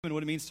And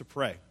what it means to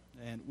pray.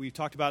 And we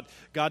talked about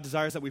God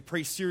desires that we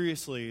pray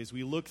seriously as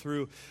we look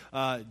through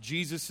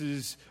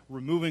Jesus'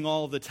 removing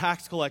all of the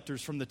tax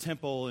collectors from the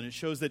temple, and it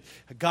shows that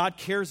God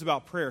cares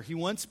about prayer. He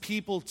wants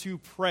people to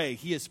pray.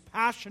 He is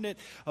passionate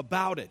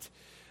about it.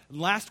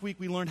 And last week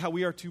we learned how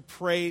we are to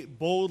pray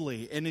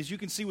boldly. And as you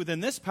can see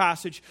within this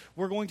passage,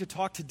 we're going to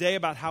talk today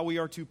about how we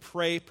are to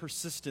pray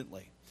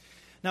persistently.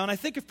 Now, when I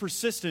think of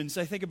persistence,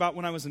 I think about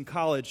when I was in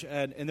college,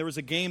 and there was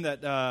a game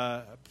that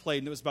played,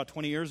 and it was about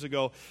 20 years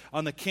ago,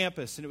 on the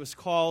campus, and it was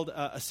called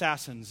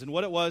Assassins. And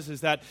what it was is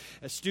that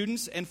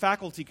students and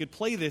faculty could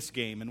play this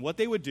game, and what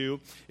they would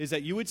do is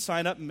that you would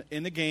sign up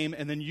in the game,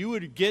 and then you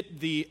would get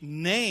the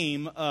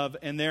name of,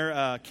 in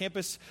their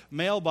campus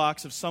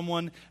mailbox of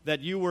someone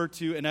that you were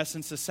to, in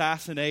essence,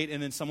 assassinate,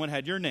 and then someone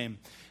had your name.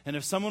 And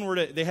if someone were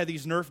to, they had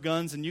these Nerf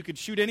guns, and you could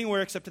shoot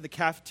anywhere except to the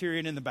cafeteria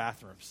and in the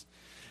bathrooms.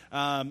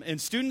 And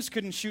students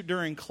couldn't shoot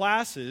during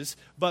classes,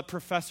 but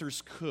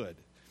professors could.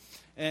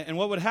 And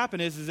what would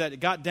happen is that it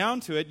got down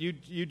to it,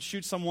 you'd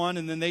shoot someone,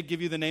 and then they'd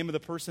give you the name of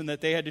the person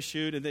that they had to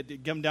shoot, and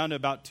it'd come down to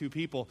about 2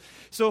 people.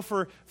 So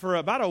for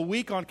about a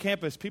week on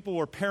campus, people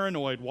were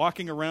paranoid,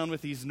 walking around with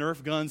these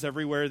Nerf guns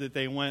everywhere that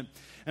they went.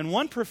 And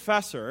one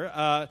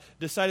professor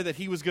decided that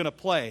he was going to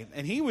play.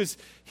 And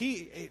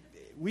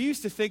we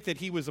used to think that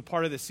he was a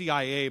part of the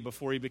CIA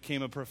before he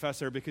became a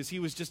professor, because he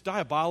was just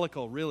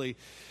diabolical, really.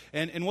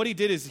 And what he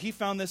did is he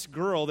found this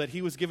girl that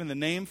he was given the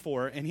name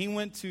for, and he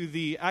went to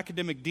the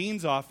academic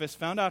dean's office,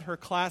 found out her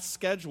class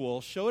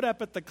schedule, showed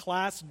up at the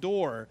class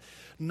door,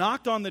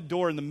 knocked on the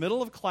door in the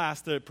middle of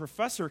class. The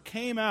professor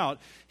came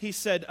out. He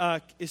said,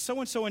 is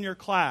so-and-so in your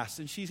class?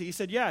 And he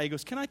said, yeah. He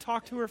goes, can I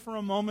talk to her for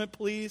a moment,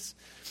 please?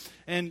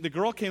 And the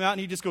girl came out,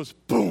 and he just goes,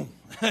 boom.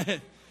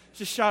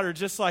 Just shot her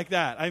just like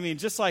that. I mean,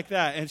 just like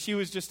that. And she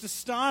was just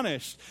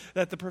astonished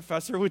that the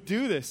professor would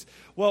do this.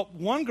 Well,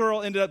 one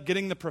girl ended up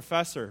getting the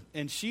professor,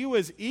 and she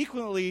was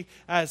equally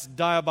as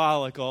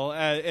diabolical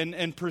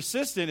and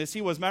persistent as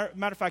he was. Matter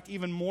of fact,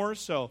 even more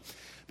so.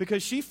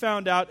 Because she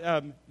found out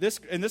this,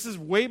 and this is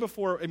way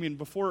before,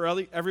 before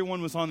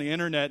everyone was on the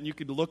internet and you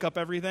could look up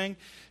everything.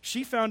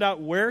 She found out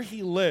where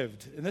he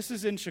lived. And this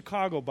is in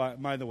Chicago,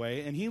 by the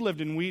way, and he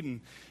lived in Wheaton.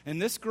 And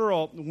this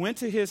girl went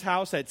to his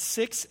house at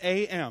 6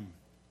 a.m.,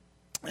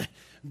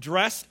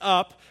 dressed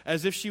up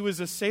as if she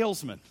was a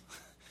salesman.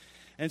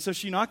 And so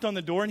she knocked on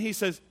the door, and he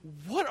says,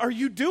 what are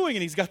you doing?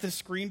 And he's got this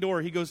screen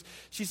door.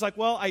 She's like,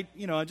 well, I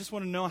just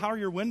want to know, how are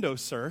your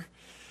windows, sir?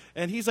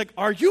 And he's like,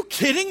 are you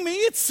kidding me?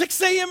 It's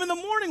 6 a.m. in the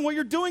morning. What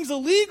you're doing is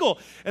illegal.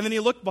 And then he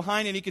looked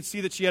behind, and he could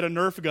see that she had a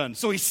Nerf gun.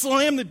 So he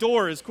slammed the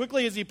door as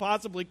quickly as he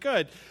possibly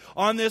could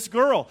on this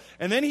girl.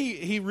 And then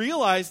he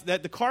realized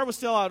that the car was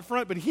still out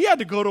front, but he had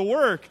to go to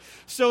work.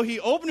 So he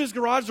opened his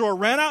garage door,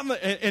 ran out,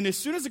 and as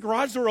soon as the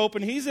garage door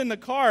opened, he's in the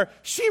car.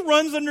 She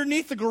runs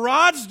underneath the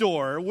garage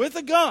door with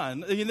a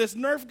gun, this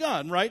Nerf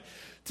gun, right,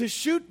 to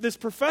shoot this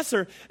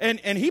professor.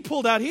 And he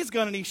pulled out his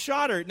gun, and he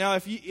shot her. Now,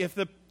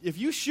 if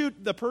you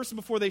shoot the person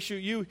before they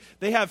shoot you,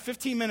 they have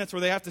 15 minutes where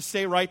they have to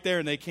stay right there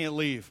and they can't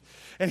leave.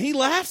 And he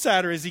laughs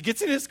at her as he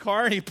gets in his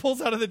car and he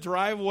pulls out of the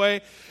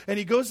driveway and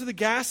he goes to the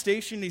gas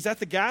station. He's at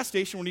the gas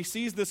station when he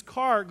sees this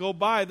car go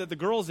by that the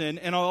girl's in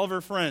and all of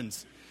her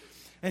friends.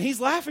 And he's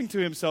laughing to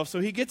himself. So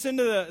he gets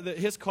into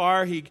his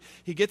car. He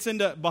gets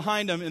into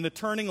behind him in the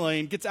turning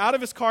lane, gets out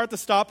of his car at the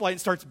stoplight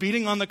and starts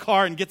beating on the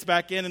car and gets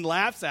back in and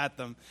laughs at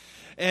them.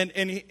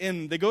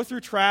 And they go through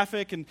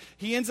traffic, and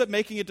he ends up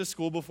making it to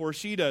school before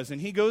she does.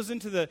 And he goes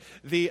into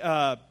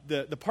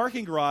the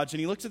parking garage, and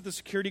he looks at the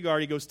security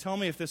guard. He goes, tell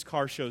me if this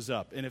car shows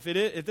up. And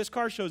if this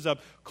car shows up,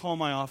 call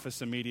my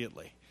office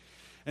immediately.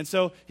 And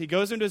so he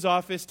goes into his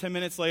office. 10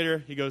 minutes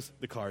later, he goes,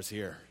 the car's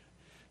here.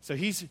 So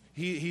he's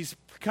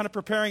kind of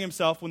preparing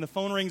himself when the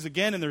phone rings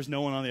again, and there's no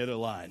one on the other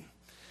line.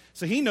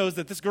 So he knows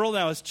that this girl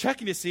now is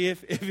checking to see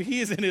if he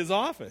is in his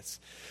office.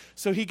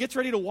 So he gets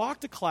ready to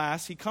walk to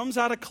class. He comes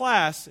out of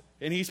class,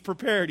 and he's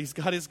prepared. He's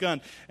got his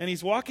gun. And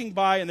he's walking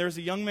by, and there's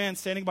a young man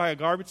standing by a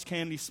garbage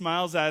can, and he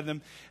smiles at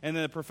them. And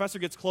then the professor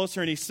gets closer,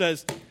 and he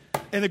says,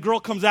 and the girl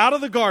comes out of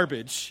the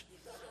garbage,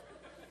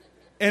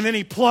 and then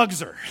he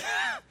plugs her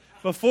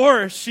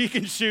before she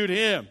can shoot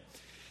him.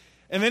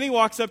 And then he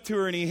walks up to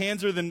her, and he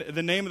hands her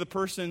the name of the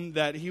person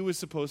that he was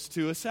supposed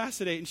to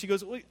assassinate. And she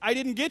goes, well, I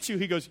didn't get you.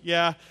 He goes,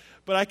 yeah,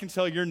 but I can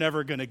tell you're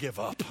never going to give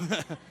up.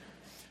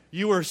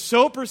 You are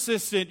so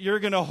persistent, you're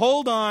going to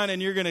hold on,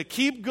 and you're going to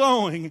keep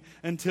going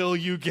until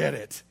you get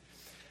it.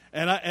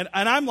 And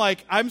I'm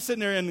like, I'm sitting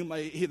there, and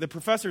the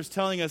professor's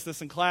telling us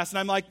this in class, and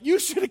I'm like, you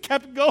should have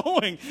kept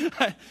going.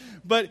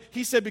 But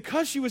he said,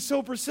 because she was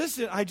so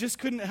persistent, I just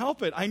couldn't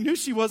help it. I knew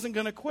she wasn't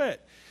going to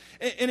quit.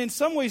 And in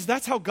some ways,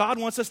 that's how God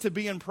wants us to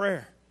be in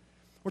prayer.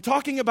 We're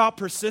talking about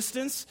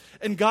persistence,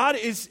 and God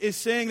is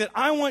saying that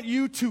I want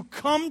you to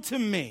come to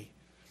me.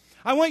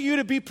 I want you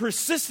to be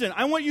persistent.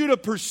 I want you to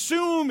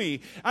pursue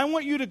me. I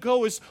want you to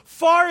go as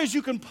far as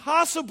you can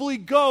possibly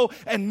go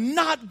and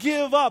not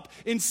give up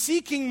in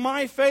seeking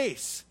my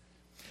face.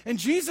 And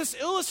Jesus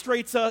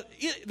illustrates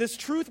this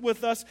truth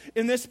with us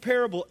in this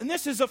parable. And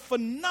this is a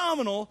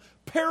phenomenal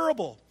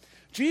parable.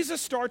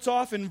 Jesus starts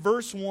off in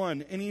verse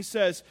 1, and he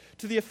says,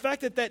 to the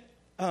effect that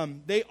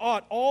they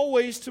ought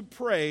always to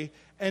pray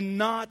and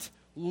not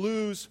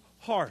lose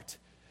heart.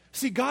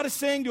 See, God is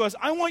saying to us,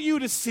 I want you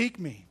to seek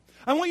me.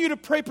 I want you to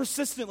pray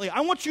persistently.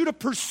 I want you to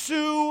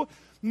pursue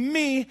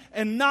me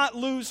and not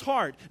lose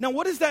heart. Now,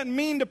 what does that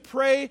mean to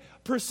pray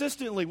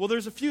persistently? Well,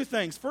 there's a few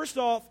things. First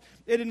off,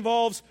 it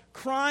involves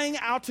crying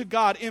out to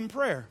God in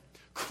prayer.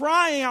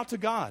 Crying out to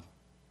God.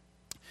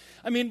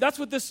 I mean, that's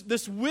what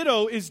this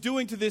widow is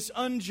doing to this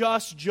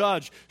unjust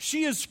judge.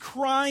 She is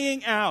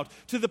crying out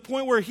to the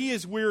point where he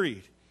is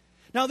wearied.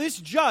 Now,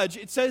 this judge,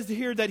 it says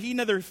here that he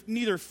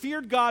neither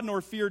feared God nor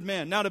feared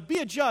man. Now, to be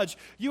a judge,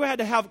 you had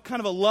to have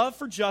kind of a love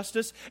for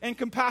justice and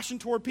compassion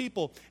toward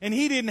people. And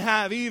he didn't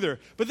have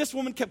either. But this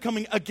woman kept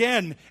coming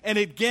again and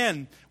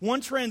again. One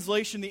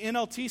translation, the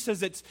NLT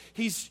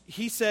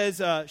says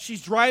that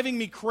she's driving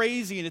me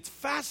crazy. And it's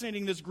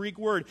fascinating, this Greek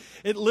word.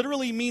 It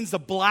literally means a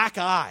black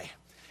eye.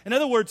 In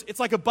other words, it's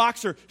like a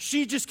boxer.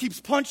 She just keeps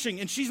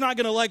punching, and she's not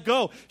going to let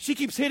go. She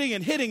keeps hitting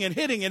and hitting and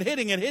hitting and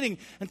hitting and hitting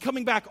and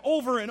coming back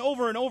over and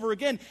over and over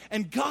again.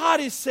 And God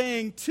is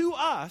saying to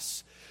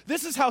us,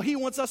 this is how he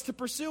wants us to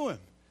pursue him.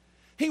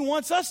 He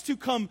wants us to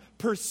come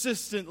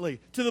persistently,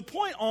 to the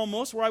point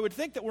almost where I would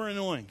think that we're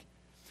annoying.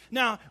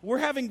 Now, we're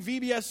having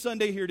VBS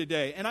Sunday here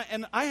today,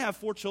 and I have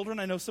 4 children.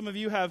 I know some of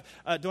you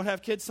don't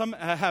have kids. Some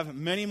have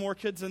many more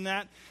kids than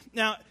that.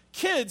 Now,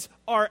 kids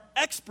are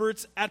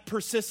experts at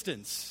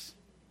persistence.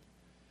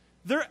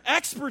 They're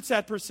experts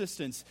at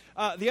persistence.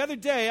 The other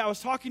day, I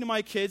was talking to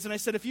my kids, and I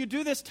said, if you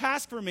do this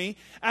task for me,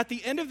 at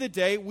the end of the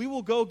day, we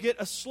will go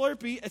get a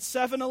Slurpee at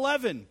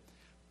 7-Eleven.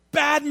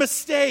 Bad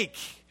mistake.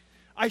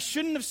 I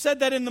shouldn't have said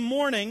that in the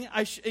morning,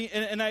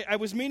 I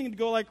was meaning to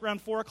go like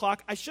around 4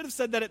 o'clock. I should have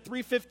said that at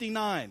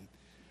 3:59.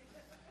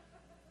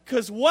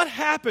 Because what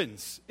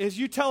happens is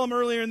you tell them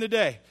earlier in the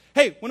day,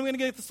 hey, when are we going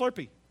to get the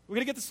Slurpee? We're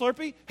going to get the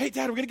Slurpee? Hey,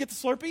 Dad, we're going to get the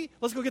Slurpee?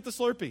 Let's go get the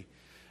Slurpee.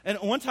 And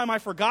one time I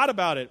forgot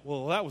about it.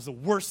 Well, that was the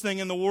worst thing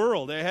in the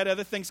world. I had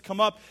other things come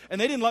up,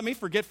 and they didn't let me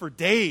forget for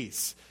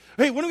days.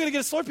 Hey, when are we going to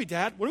get a Slurpee,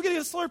 Dad? When are we going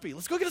to get a Slurpee?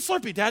 Let's go get a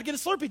Slurpee, Dad. Get a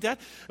Slurpee, Dad.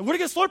 And we're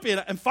going to get a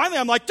Slurpee. And finally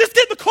I'm like, just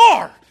get in the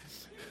car.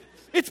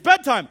 It's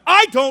bedtime.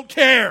 I don't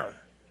care.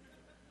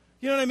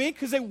 You know what I mean?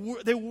 Because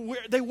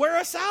they wear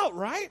us out,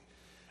 right?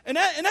 And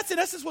that's in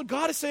essence what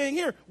God is saying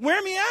here.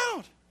 Wear me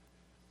out.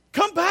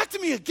 Come back to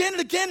me again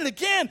and again and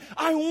again.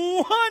 I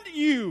want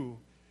you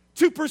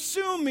to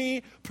pursue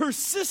me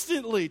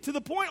persistently, to the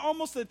point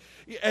almost that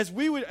as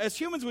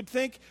humans would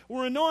think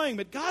we're annoying,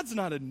 but God's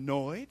not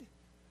annoyed.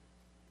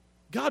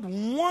 God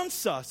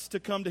wants us to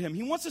come to him.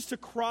 He wants us to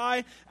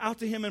cry out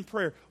to him in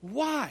prayer.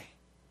 Why?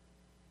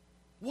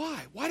 Why?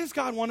 Why does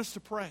God want us to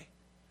pray?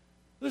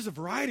 There's a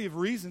variety of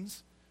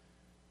reasons.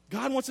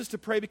 God wants us to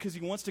pray because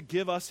he wants to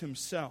give us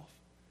himself.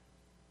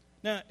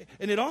 Now,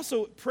 and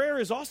prayer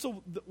is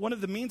also one of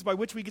the means by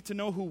which we get to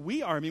know who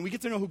we are. I mean, we get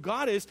to know who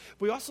God is,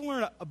 but we also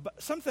learn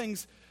some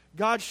things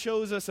God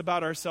shows us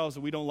about ourselves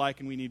that we don't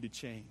like and we need to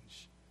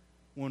change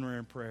when we're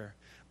in prayer.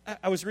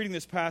 I was reading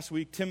this past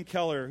week, Tim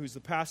Keller, who's the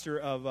pastor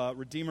of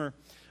Redeemer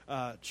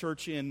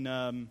Church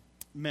in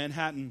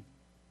Manhattan.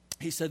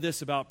 He said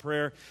this about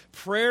prayer.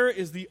 Prayer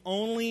is the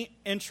only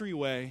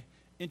entryway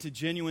into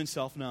genuine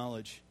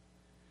self-knowledge.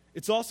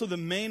 It's also the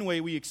main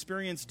way we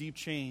experience deep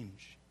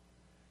change.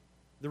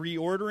 The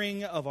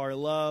reordering of our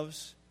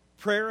loves.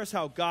 Prayer is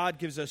how God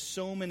gives us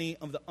so many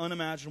of the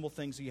unimaginable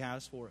things he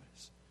has for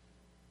us.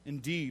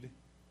 Indeed,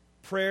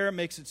 prayer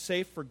makes it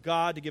safe for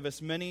God to give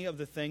us many of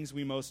the things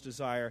we most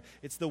desire.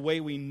 It's the way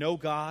we know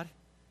God,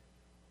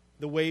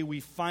 the way we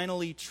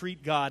finally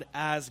treat God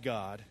as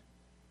God.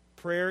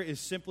 Prayer is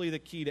simply the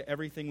key to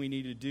everything we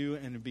need to do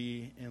and to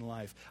be in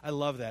life. I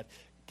love that.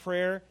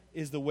 Prayer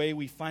is the way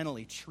we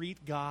finally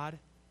treat God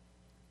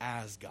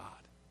as God.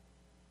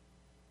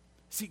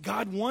 See,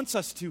 God wants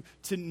us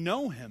to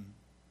know him.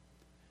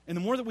 And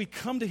the more that we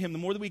come to him, the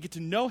more that we get to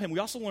know him, we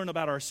also learn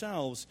about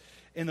ourselves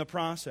in the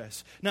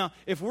process. Now,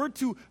 if we're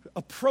to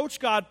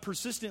approach God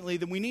persistently,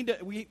 then we need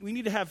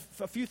to have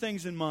a few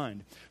things in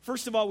mind.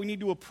 First of all, we need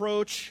to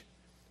approach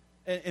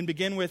and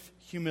begin with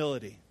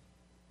humility.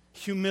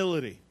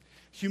 Humility.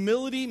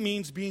 Humility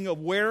means being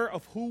aware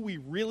of who we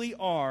really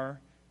are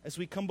as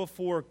we come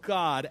before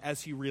God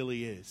as he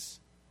really is.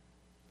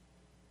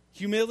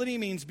 Humility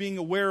means being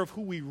aware of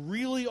who we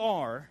really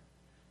are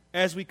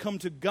as we come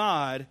to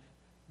God,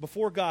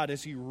 before God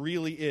as he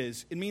really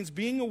is. It means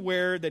being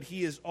aware that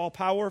he is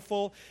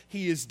all-powerful,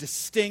 he is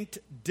distinct,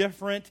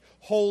 different,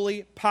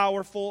 holy,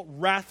 powerful,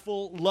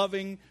 wrathful,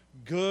 loving,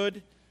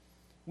 good.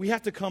 We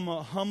have to come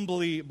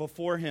humbly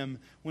before him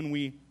when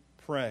we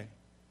pray.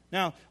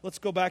 Now, let's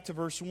go back to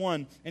verse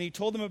 1. And he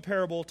told them a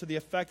parable to the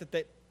effect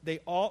that they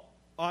ought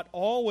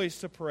always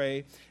to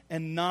pray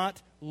and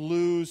not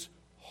lose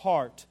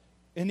heart.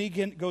 And he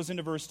goes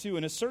into verse 2.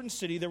 In a certain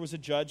city there was a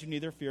judge who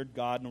neither feared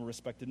God nor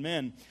respected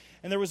men.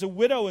 And there was a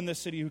widow in the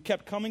city who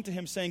kept coming to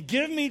him saying,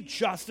 give me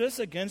justice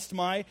against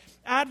my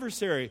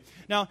adversary.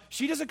 Now,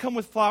 she doesn't come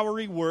with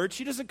flowery words.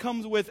 She doesn't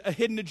come with a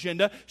hidden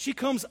agenda. She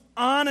comes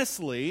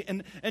honestly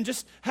and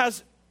just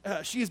has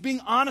She is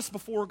being honest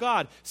before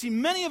God. See,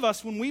 many of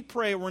us, when we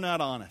pray, we're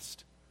not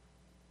honest.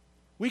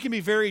 We can be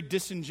very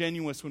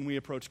disingenuous when we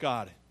approach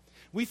God.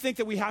 We think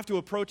that we have to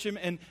approach Him,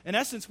 and in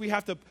essence, we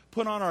have to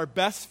put on our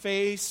best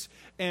face,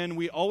 and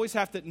we always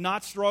have to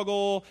not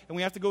struggle, and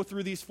we have to go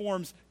through these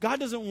forms. God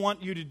doesn't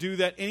want you to do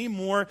that any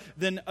more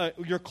than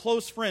your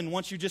close friend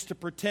wants you just to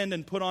pretend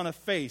and put on a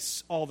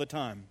face all the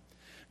time.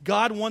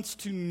 God wants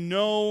to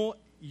know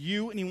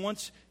you, and He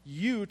wants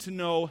you to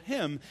know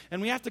Him.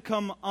 And we have to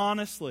come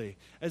honestly.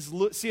 As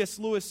C.S.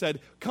 Lewis said,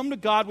 come to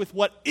God with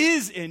what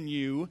is in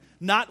you,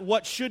 not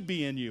what should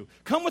be in you.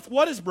 Come with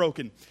what is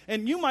broken.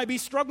 And you might be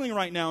struggling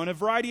right now in a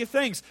variety of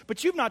things,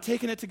 but you've not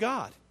taken it to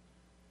God.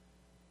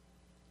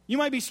 You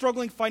might be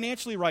struggling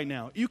financially right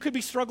now. You could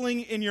be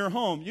struggling in your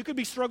home. You could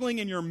be struggling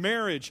in your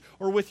marriage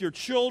or with your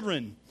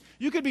children.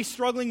 You could be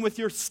struggling with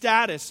your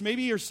status.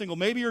 Maybe you're single.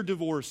 Maybe you're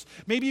divorced.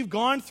 Maybe you've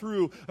gone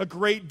through a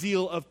great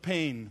deal of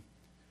pain.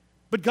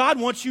 But God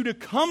wants you to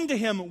come to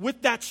Him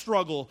with that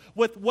struggle,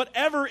 with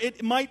whatever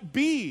it might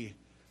be.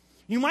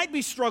 You might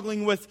be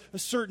struggling with a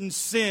certain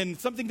sin,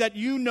 something that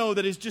you know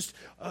that is just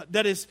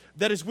that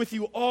is with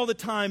you all the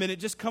time, and it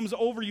just comes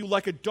over you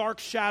like a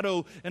dark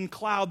shadow and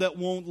cloud that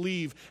won't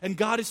leave. And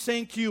God is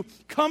saying to you,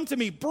 come to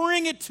me,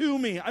 bring it to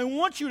me. I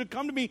want you to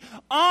come to me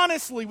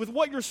honestly with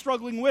what you're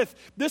struggling with.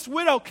 This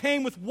widow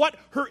came with what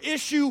her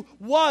issue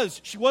was.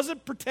 She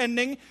wasn't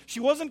pretending. She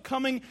wasn't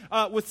coming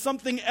with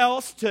something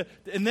else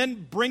and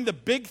then bring the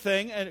big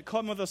thing and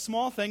come with a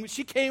small thing.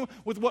 She came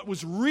with what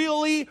was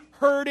really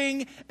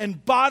hurting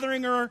and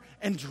bothering her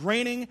and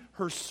draining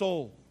her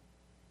soul.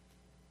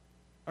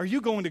 Are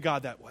you going to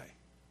God that way?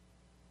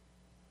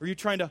 Or are you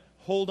trying to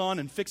hold on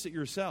and fix it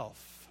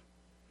yourself?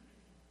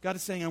 God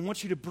is saying, I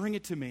want you to bring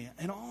it to me.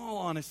 And all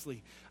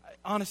honesty,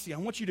 I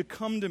want you to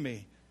come to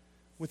me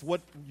with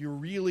what you're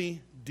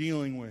really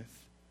dealing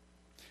with.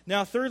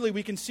 Now, thirdly,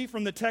 we can see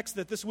from the text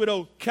that this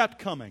widow kept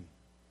coming.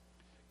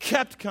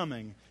 Kept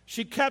coming.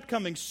 She kept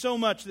coming so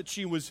much that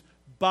she was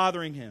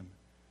bothering him.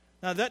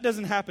 Now, that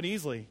doesn't happen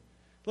easily.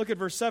 Look at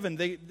verse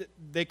 7.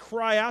 They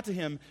cry out to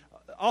him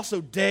also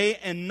day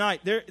and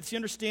night. It's the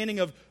understanding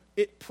of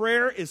it.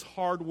 Prayer is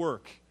hard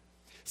work.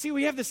 See,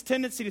 we have this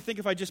tendency to think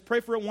if I just pray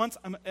for it once,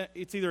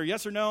 it's either a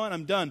yes or no and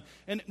I'm done.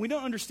 And we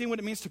don't understand what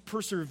it means to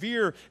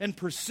persevere and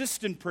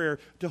persist in prayer,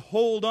 to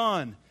hold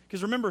on.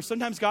 Because remember,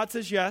 sometimes God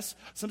says yes,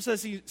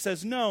 sometimes He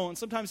says no, and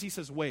sometimes He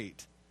says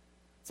wait.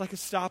 It's like a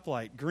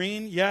stoplight.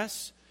 Green,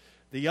 yes.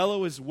 The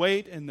yellow is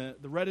wait, and the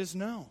red is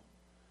no.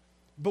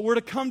 But we're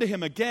to come to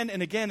Him again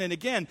and again and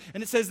again.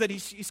 And it says that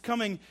she's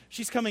coming,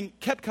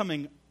 kept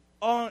coming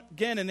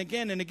again and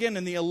again and again.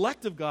 And the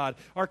elect of God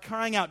are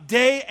crying out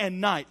day and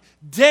night,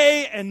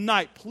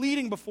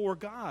 pleading before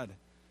God.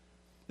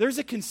 There's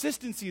a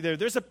consistency there.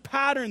 There's a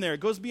pattern there. It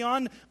goes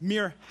beyond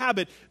mere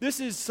habit. This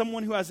is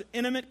someone who has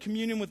intimate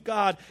communion with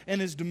God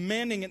and is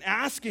demanding and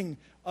asking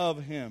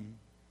of Him.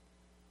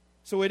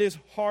 So it is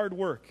hard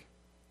work.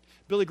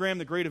 Billy Graham,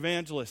 the great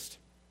evangelist,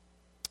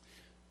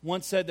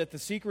 once said that the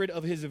secret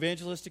of his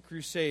evangelistic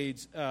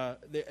crusades,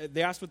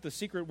 they asked what the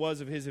secret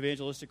was of his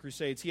evangelistic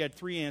crusades. He had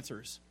 3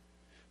 answers: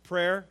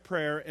 prayer,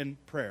 prayer,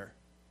 and prayer.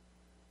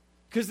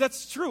 Because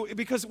that's true.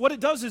 Because what it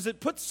does is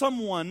it puts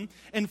someone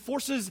and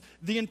forces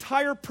the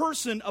entire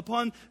person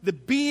upon the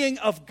being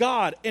of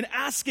God and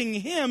asking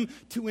Him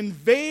to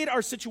invade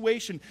our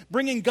situation,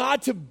 bringing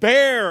God to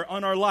bear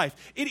on our life.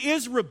 It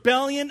is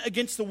rebellion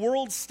against the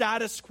world's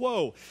status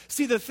quo.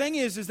 See, the thing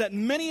is that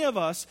many of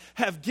us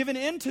have given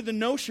in to the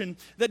notion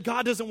that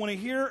God doesn't want to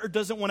hear or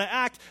doesn't want to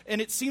act,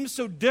 and it seems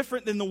so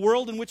different than the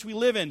world in which we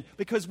live in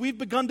because we've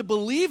begun to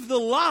believe the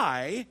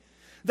lie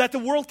that the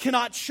world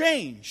cannot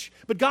change.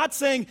 But God's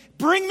saying,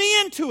 bring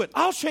me into it.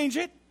 I'll change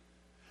it.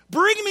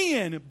 Bring me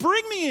in.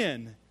 Bring me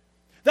in.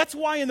 That's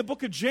why in the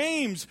book of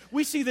James,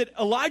 we see that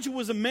Elijah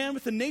was a man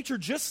with a nature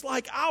just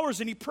like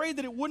ours, and he prayed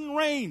that it wouldn't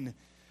rain.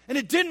 And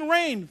it didn't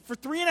rain for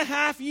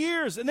 3.5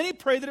 years. And then he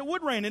prayed that it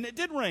would rain, and it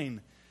did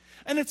rain.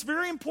 And it's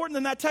very important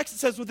in that text, it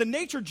says, with a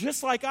nature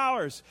just like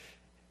ours.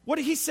 What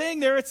he's saying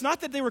there, it's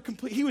not that they were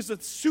complete. He was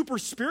a super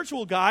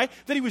spiritual guy,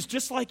 that he was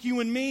just like you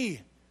and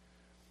me.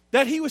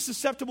 That he was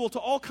susceptible to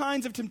all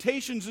kinds of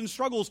temptations and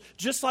struggles,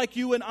 just like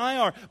you and I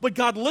are. But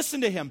God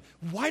listened to him.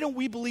 Why don't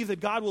we believe that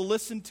God will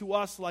listen to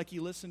us like He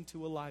listened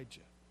to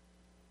Elijah?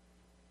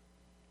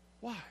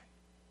 Why?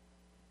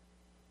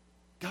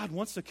 God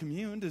wants to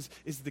commune.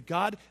 Is the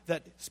God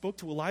that spoke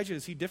to Elijah,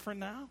 is He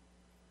different now?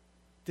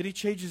 Did He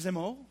change His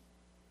MO?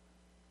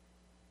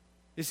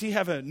 Does He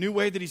have a new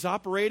way that He's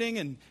operating,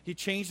 and He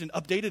changed and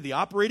updated the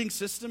operating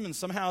system, and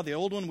somehow the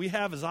old one we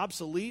have is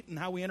obsolete in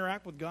how we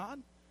interact with God?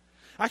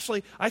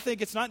 Actually, I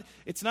think it's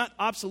not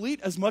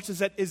obsolete as much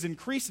as it is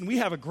increased, and we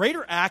have a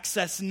greater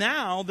access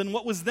now than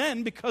what was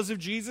then because of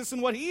Jesus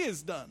and what He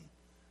has done.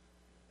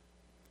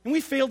 And we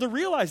fail to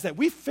realize that.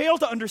 We fail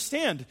to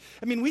understand.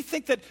 I mean, we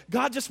think that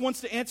God just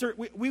wants to answer.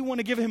 We want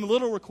to give Him a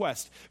little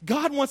request.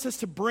 God wants us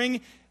to bring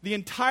the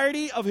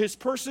entirety of His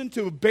person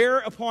to bear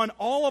upon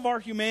all of our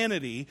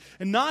humanity,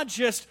 and not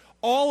just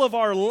all of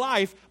our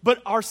life,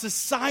 but our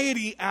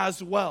society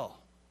as well.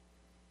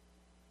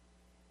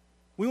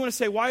 We want to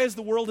say, why is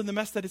the world in the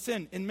mess that it's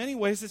in? In many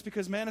ways, it's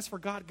because man has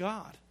forgot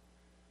God.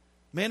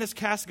 Man has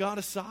cast God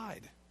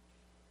aside.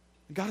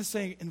 And God is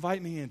saying,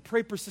 invite me in.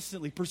 Pray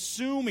persistently.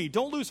 Pursue me.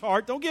 Don't lose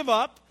heart. Don't give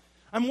up.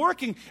 I'm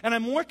working, and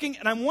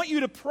I want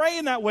you to pray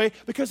in that way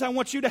because I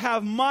want you to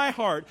have my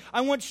heart.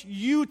 I want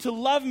you to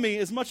love me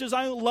as much as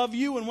I love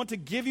you and want to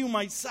give you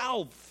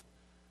myself.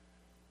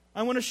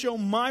 I want to show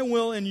my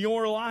will in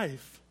your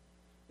life.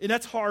 And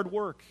that's hard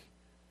work.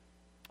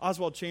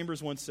 Oswald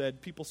Chambers once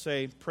said, people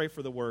say, pray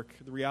for the work.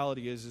 The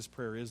reality is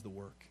prayer is the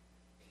work.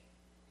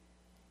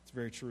 It's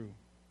very true.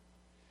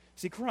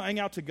 See, crying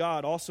out to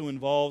God also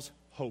involves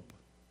hope.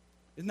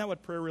 Isn't that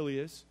what prayer really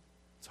is?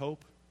 It's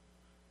hope.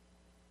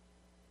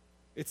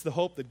 It's the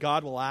hope that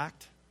God will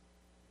act.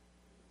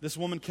 This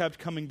woman kept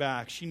coming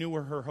back. She knew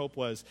where her hope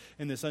was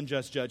in this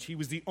unjust judge. He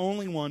was the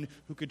only one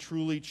who could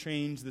truly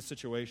change the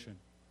situation.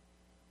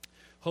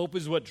 Hope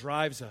is what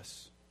drives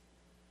us.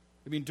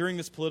 I mean, during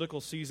this political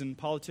season,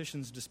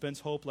 politicians dispense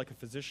hope like a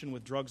physician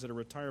with drugs at a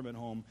retirement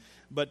home.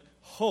 But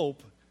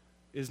hope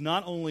is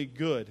not only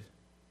good,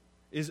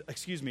 is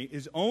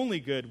only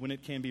good when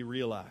it can be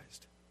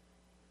realized.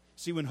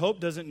 See, when hope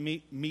doesn't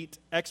meet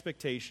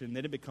expectation,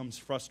 then it becomes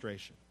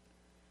frustration.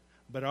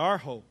 But our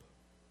hope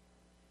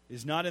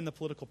is not in the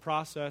political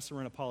process or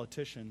in a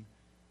politician,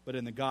 but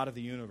in the God of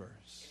the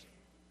universe,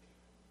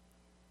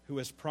 who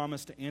has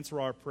promised to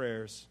answer our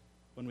prayers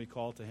when we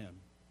call to Him.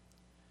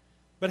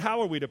 But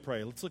how are we to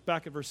pray? Let's look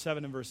back at verse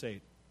 7 and verse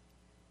 8.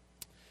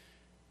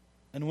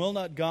 And will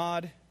not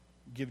God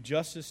give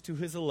justice to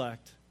His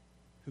elect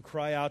who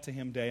cry out to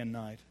Him day and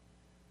night?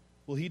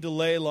 Will He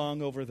delay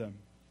long over them?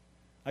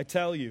 I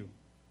tell you,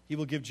 He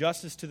will give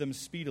justice to them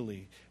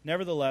speedily.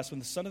 Nevertheless, when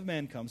the Son of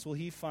Man comes, will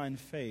He find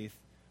faith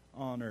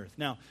on earth?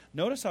 Now,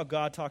 notice how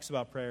God talks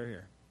about prayer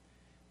here.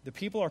 The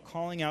people are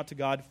calling out to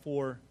God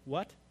for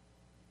what?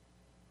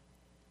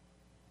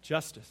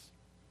 Justice.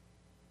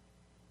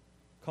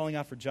 Calling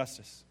out for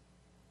justice.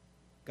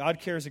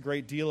 God cares a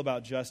great deal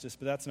about justice,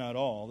 but that's not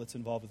all that's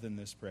involved within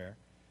this prayer.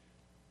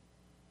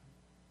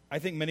 I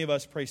think many of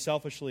us pray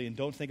selfishly and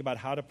don't think about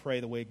how to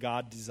pray the way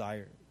God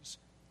desires.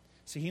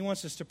 See, He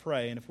wants us to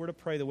pray, and if we're to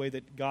pray the way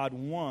that God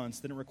wants,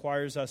 then it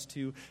requires us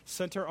to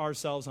center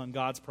ourselves on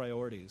God's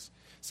priorities.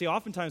 See,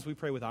 oftentimes we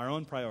pray with our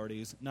own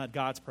priorities, not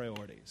God's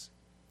priorities.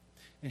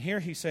 And here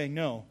He's saying,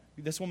 no,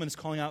 this woman is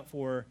calling out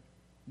for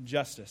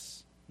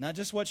justice. Not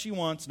just what she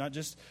wants, not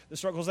just the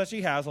struggles that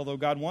she has, although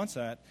God wants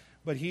that,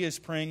 but He is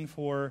praying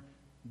for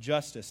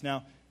justice.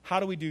 Now,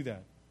 how do we do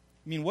that?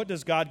 I mean, what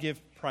does God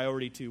give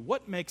priority to?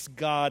 What makes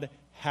God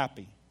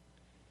happy?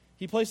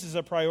 He places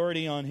a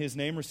priority on His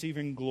name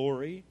receiving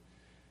glory.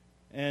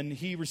 And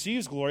He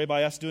receives glory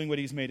by us doing what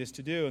He's made us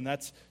to do, and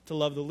that's to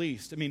love the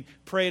least. I mean,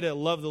 pray to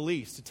love the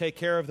least, to take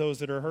care of those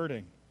that are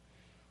hurting.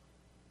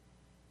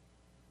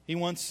 He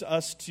wants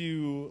us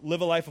to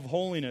live a life of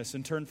holiness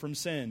and turn from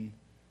sin,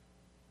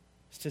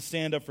 to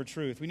stand up for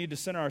truth. We need to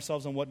center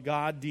ourselves on what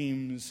God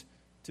deems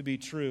to be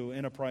true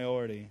and a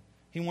priority.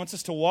 He wants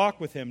us to walk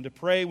with Him, to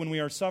pray when we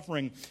are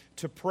suffering,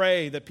 to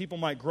pray that people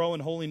might grow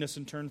in holiness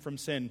and turn from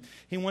sin.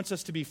 He wants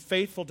us to be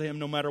faithful to Him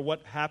no matter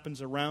what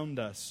happens around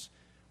us,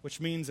 which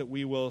means that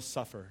we will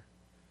suffer.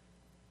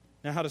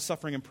 Now, how does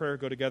suffering and prayer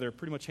go together?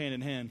 Pretty much hand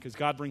in hand, because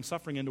God brings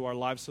suffering into our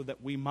lives so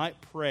that we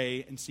might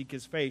pray and seek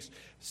His face,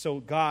 so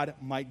God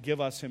might give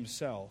us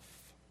Himself.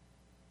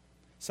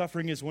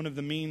 Suffering is one of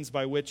the means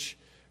by which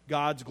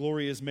God's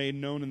glory is made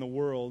known in the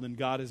world and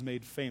God is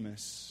made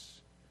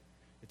famous.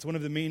 It's one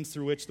of the means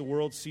through which the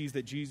world sees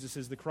that Jesus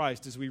is the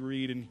Christ, as we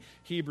read in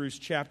Hebrews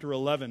chapter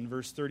 11,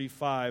 verse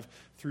 35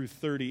 through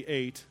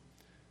 38.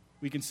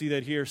 We can see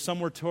that here. Some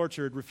were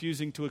tortured,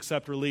 refusing to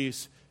accept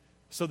release,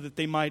 so that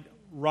they might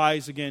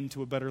rise again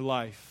to a better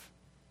life.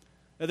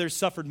 Others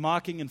suffered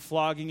mocking and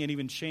flogging and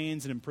even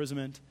chains and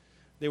imprisonment.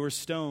 They were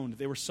stoned.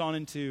 They were sawn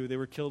in two. They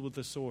were killed with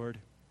the sword.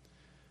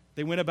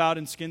 They went about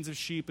in skins of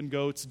sheep and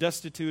goats,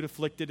 destitute,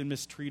 afflicted, and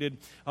mistreated,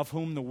 of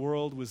whom the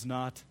world was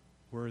not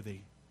worthy,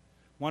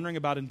 wandering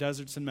about in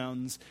deserts and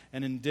mountains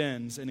and in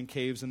dens and in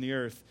caves in the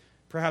earth.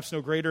 Perhaps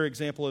no greater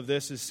example of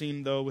this is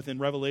seen, though, within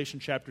Revelation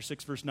chapter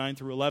 6, verse 9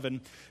 through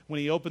 11. When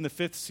He opened the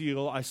fifth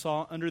seal, I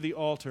saw under the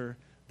altar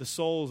the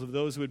souls of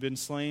those who had been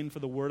slain for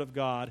the word of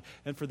God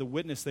and for the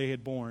witness they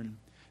had borne.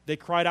 They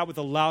cried out with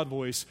a loud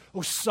voice,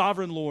 O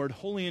sovereign Lord,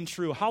 holy and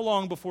true, how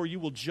long before You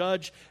will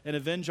judge and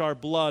avenge our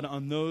blood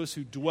on those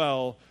who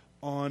dwell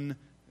on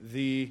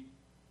the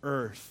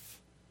earth?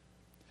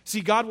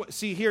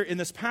 See here in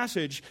this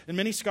passage, and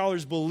many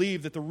scholars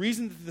believe that the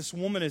reason that this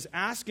woman is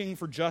asking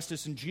for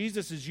justice, and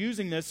Jesus is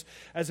using this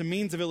as a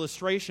means of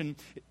illustration,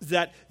 is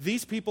that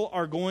these people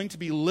are going to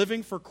be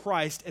living for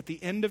Christ at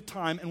the end of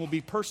time and will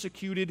be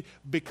persecuted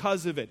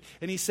because of it.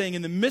 And He's saying,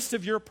 in the midst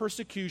of your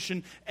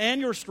persecution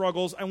and your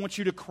struggles, I want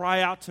you to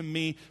cry out to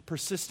Me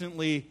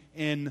persistently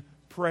in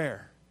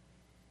prayer.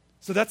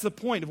 So that's the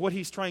point of what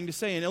He's trying to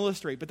say and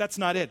illustrate, but that's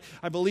not it.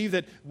 I believe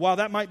that while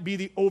that might be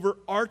the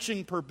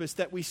overarching purpose,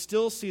 that we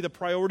still see the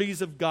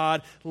priorities of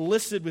God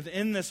listed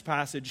within this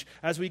passage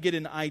as we get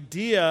an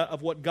idea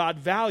of what God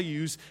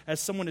values as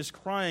someone is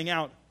crying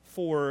out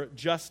for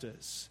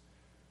justice.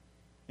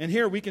 And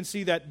here we can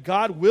see that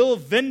God will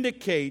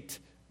vindicate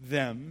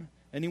them,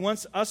 and he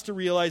wants us to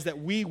realize that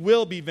we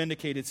will be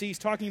vindicated. See, he's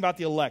talking about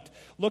the elect.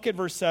 Look at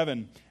verse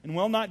 7. And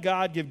will not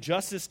God give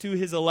justice to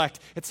his elect?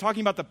 It's talking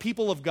about the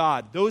people of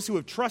God, those who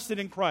have trusted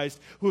in Christ,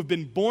 who have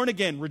been born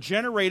again,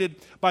 regenerated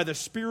by the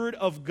Spirit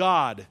of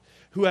God,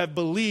 who have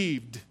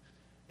believed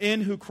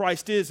in who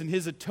Christ is, and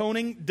his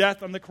atoning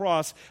death on the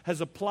cross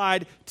has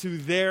applied to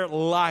their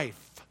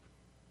life.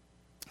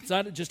 It's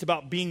not just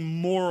about being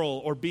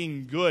moral or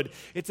being good.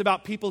 It's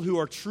about people who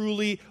are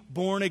truly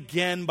born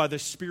again by the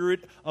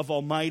Spirit of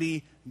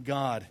Almighty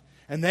God.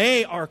 And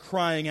they are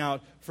crying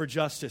out for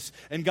justice.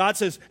 And God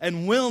says,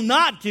 and will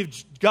not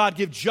God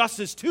give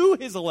justice to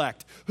his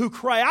elect who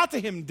cry out to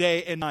him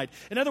day and night.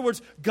 In other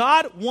words,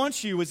 God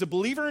wants you as a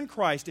believer in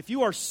Christ, if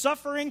you are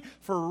suffering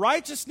for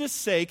righteousness'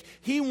 sake,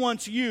 he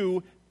wants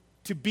you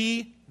to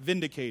be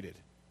vindicated.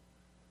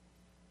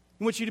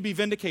 He wants you to be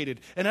vindicated.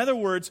 In other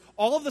words,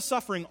 all of the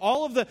suffering,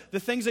 all of the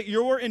things that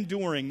you're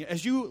enduring,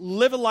 as you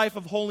live a life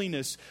of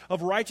holiness,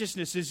 of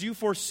righteousness, as you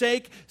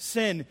forsake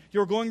sin,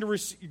 you're going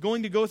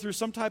to go through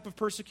some type of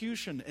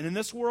persecution. And in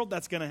this world,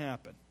 that's going to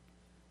happen.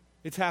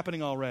 It's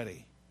happening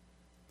already.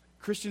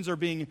 Christians are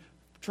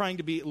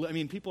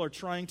people are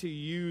trying to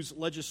use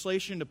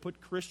legislation to put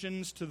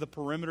Christians to the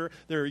perimeter.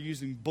 They're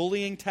using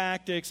bullying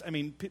tactics.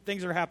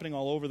 Things are happening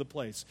all over the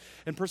place.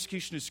 And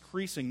persecution is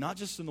increasing, not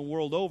just in the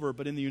world over,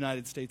 but in the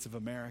United States of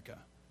America.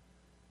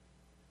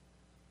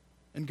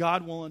 And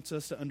God wants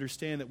us to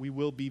understand that we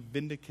will be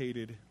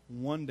vindicated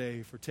one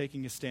day for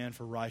taking a stand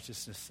for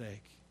righteousness'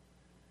 sake.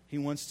 He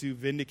wants to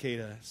vindicate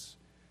us.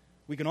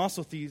 We can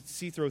also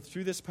see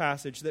through this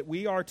passage that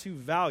we are to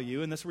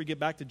value, and this is where we get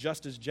back to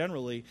justice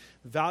generally,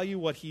 value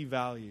what he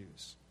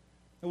values.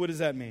 And what does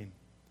that mean?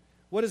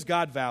 What does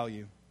God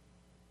value?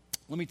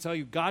 Let me tell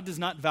you, God does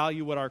not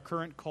value what our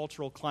current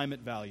cultural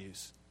climate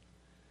values.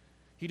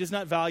 He does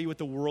not value what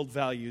the world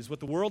values. What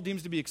the world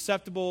deems to be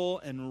acceptable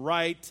and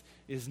right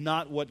is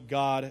not what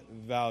God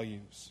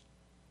values.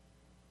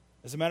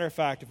 As a matter of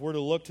fact, if we're to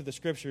look to the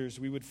Scriptures,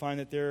 we would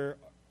find that there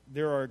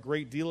are a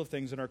great deal of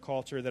things in our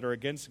culture that are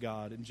against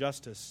God: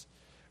 injustice,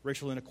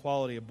 racial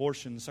inequality,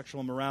 abortion,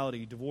 sexual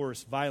immorality,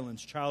 divorce,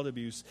 violence, child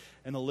abuse,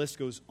 and the list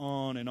goes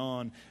on and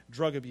on.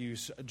 Drug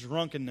abuse,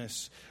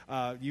 drunkenness.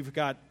 You've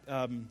got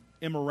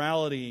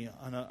immorality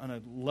on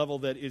a level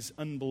that is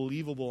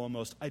unbelievable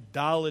almost.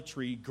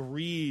 Idolatry,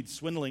 greed,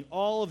 swindling.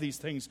 All of these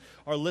things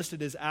are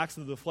listed as acts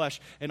of the flesh,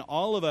 and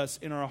all of us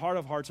in our heart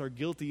of hearts are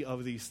guilty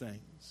of these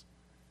things.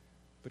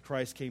 But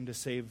Christ came to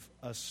save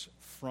us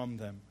from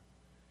them.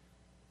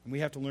 And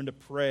we have to learn to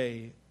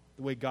pray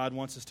the way God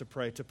wants us to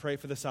pray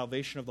for the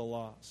salvation of the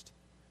lost.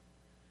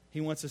 He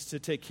wants us to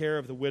take care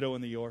of the widow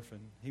and the orphan.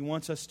 He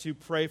wants us to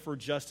pray for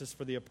justice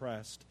for the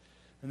oppressed.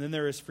 And then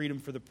there is freedom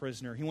for the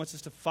prisoner. He wants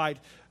us to fight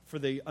for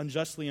the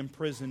unjustly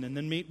imprisoned and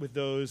then meet with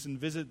those and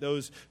visit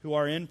those who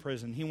are in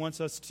prison. He wants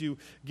us to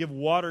give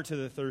water to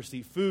the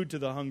thirsty, food to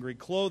the hungry,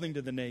 clothing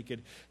to the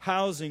naked,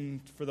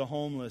 housing for the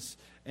homeless,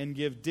 and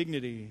give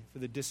dignity for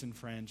the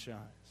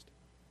disenfranchised.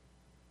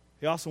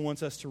 He also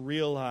wants us to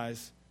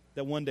realize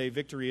that one day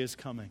victory is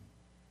coming.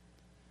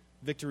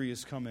 Victory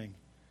is coming.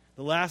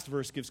 The last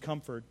verse gives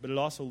comfort, but it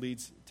also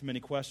leads to many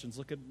questions.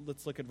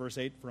 Let's look at verse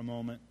 8 for a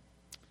moment.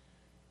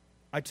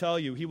 I tell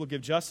you, he will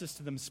give justice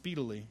to them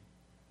speedily.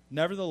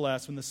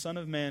 Nevertheless, when the Son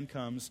of Man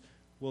comes,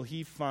 will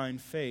he find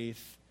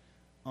faith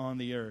on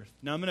the earth?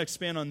 Now, I'm going to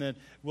expand on that,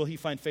 will he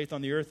find faith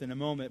on the earth, in a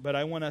moment, but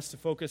I want us to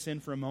focus in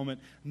for a moment.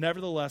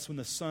 Nevertheless, when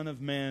the Son of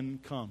Man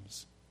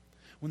comes.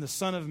 When the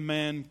Son of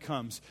Man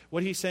comes.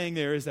 What he's saying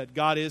there is that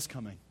God is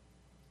coming.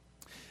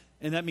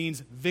 And that means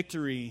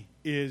victory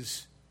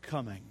is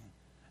coming.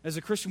 As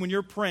a Christian, when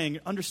you're praying,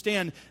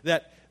 understand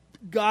that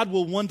God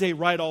will one day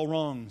right all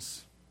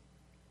wrongs.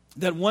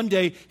 That one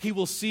day he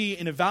will see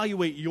and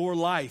evaluate your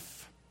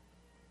life.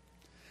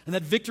 And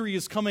that victory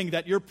is coming,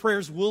 that your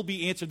prayers will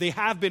be answered. They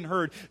have been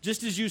heard.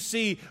 Just as you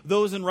see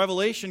those in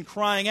Revelation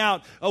crying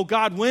out, oh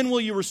God, when will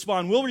you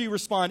respond? Will you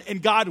respond?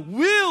 And God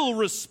will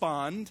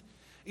respond,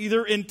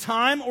 either in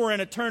time or in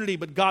eternity,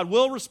 but God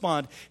will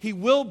respond. He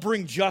will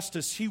bring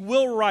justice. He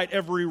will right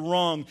every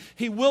wrong.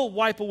 He will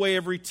wipe away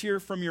every tear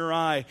from your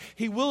eye.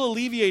 He will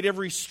alleviate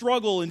every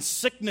struggle and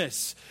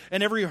sickness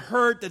and every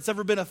hurt that's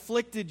ever been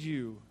afflicted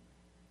you.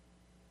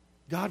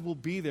 God will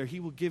be there.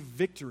 He will give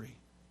victory.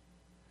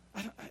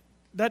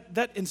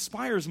 That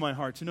inspires my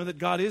heart to know that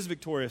God is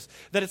victorious,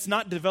 that it's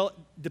not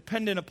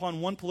dependent upon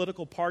one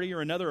political party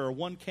or another, or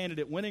one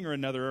candidate winning or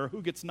another, or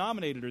who gets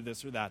nominated or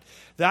this or that.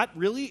 That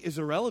really is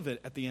irrelevant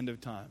at the end of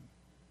time.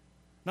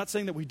 I'm not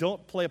saying that we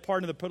don't play a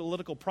part in the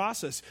political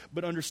process,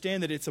 but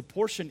understand that it's a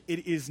portion.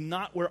 It is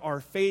not where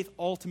our faith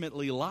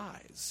ultimately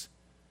lies.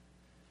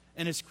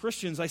 And as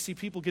Christians, I see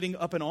people getting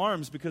up in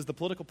arms because the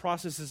political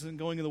process isn't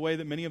going in the way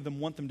that many of them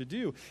want them to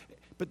do.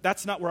 But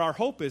that's not where our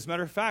hope is.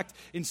 Matter of fact,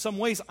 in some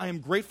ways, I am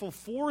grateful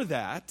for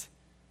that.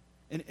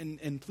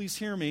 And please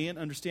hear me and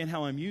understand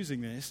how I'm using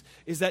this,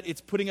 is that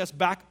it's putting us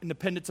back in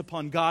dependence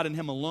upon God and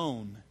Him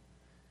alone.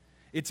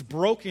 It's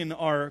broken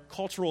our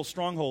cultural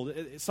stronghold.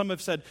 Some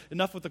have said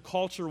enough with the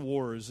culture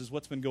wars is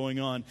what's been going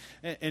on.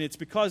 And it's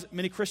because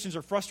many Christians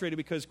are frustrated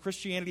because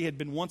Christianity had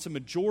been once a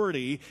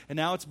majority and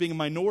now it's being a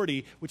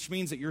minority, which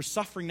means that your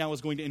suffering now is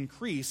going to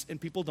increase,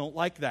 and people don't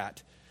like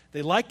that.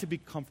 They like to be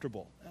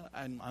comfortable.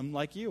 And I'm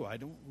like you. I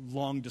don't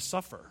long to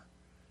suffer.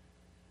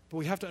 But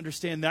we have to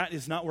understand that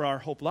is not where our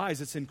hope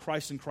lies. It's in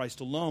Christ and Christ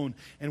alone.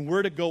 And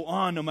we're to go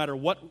on no matter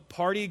what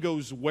party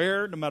goes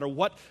where, no matter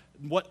what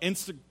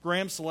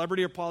Instagram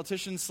celebrity or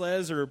politician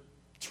says or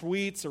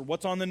tweets or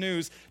what's on the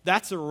news.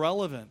 That's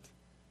irrelevant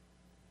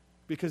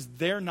because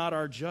they're not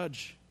our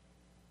judge.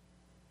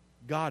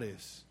 God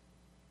is.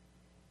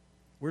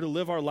 We're to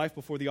live our life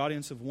before the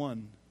audience of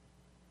one,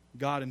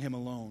 God and Him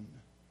alone,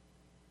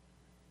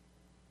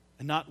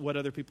 and not what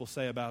other people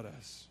say about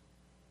us.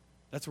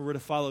 That's where we're to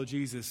follow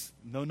Jesus.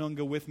 No one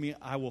go with me,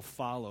 I will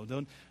follow.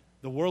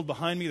 The world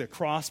behind me, the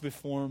cross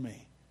before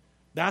me.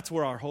 That's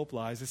where our hope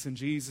lies. It's in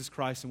Jesus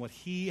Christ and what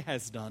He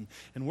has done.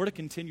 And we're to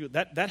continue.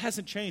 That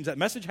hasn't changed. That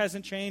message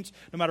hasn't changed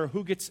no matter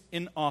who gets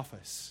in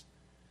office.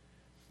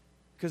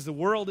 Because the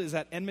world is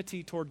at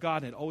enmity toward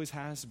God, and it always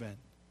has been.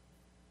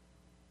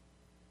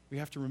 We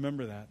have to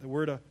remember that. That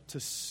we're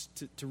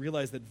to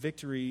realize that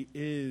victory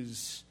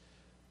is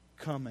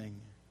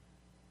coming.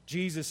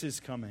 Jesus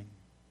is coming.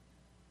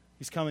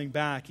 He's coming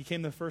back. He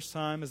came the first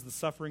time as the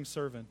suffering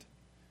servant.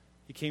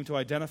 He came to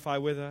identify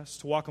with us,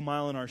 to walk a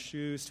mile in our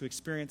shoes, to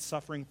experience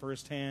suffering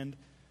firsthand,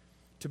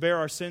 to bear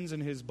our sins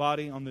in His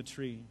body on the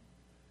tree.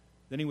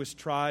 Then He was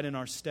tried in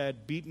our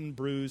stead, beaten,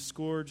 bruised,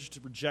 scourged,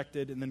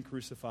 rejected, and then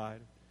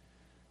crucified.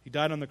 He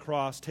died on the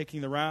cross,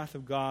 taking the wrath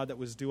of God that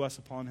was due us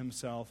upon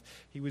Himself.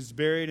 He was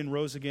buried and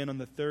rose again on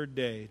the third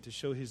day to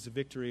show His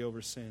victory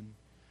over sin.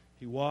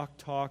 He walked,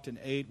 talked, and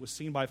ate, was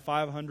seen by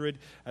 500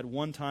 at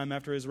one time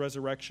after His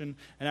resurrection,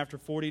 and after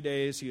 40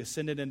 days He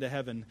ascended into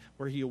heaven,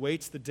 where He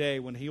awaits the day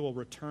when He will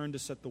return to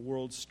set the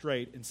world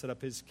straight and set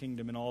up His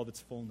kingdom in all of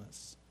its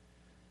fullness.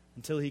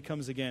 Until He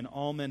comes again,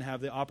 all men have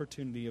the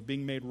opportunity of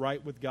being made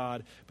right with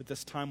God, but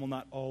this time will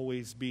not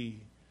always be.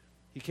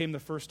 He came the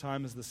first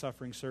time as the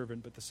suffering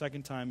servant, but the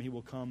second time He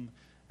will come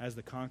as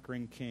the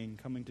conquering king,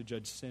 coming to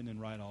judge sin and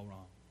right all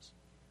wrongs.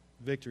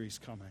 Victory's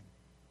coming.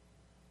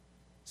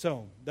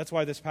 So, that's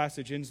why this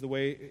passage ends the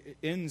way it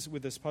ends,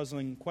 with this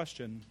puzzling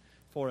question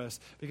for us.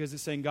 Because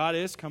it's saying God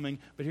is coming,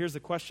 but here's the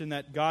question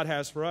that God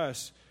has for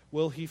us.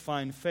 Will He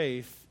find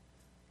faith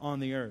on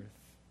the earth?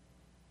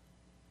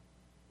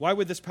 Why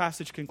would this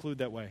passage conclude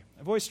that way?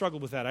 I've always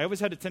struggled with that. I always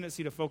had a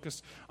tendency to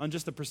focus on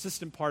just the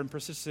persistent part and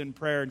persistent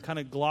prayer and kind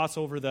of gloss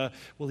over the,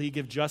 will He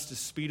give justice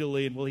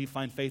speedily and will He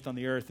find faith on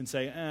the earth, and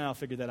say, I'll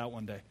figure that out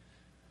one day.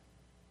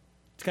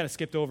 Kind of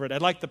skipped over it. I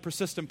like the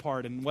persistent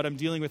part and what I'm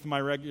dealing with in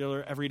my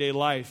regular everyday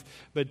life,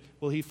 but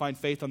will He find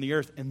faith on the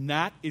earth? And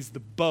that is the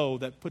bow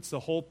that puts the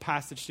whole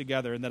passage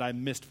together and that I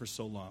missed for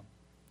so long.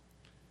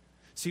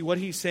 See, what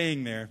he's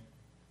saying there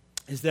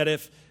is that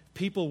if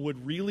people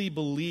would really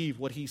believe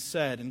what He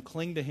said and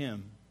cling to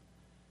Him,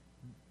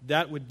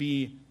 that would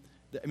be,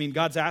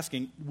 God's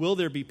asking, will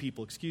there be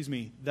people,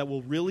 that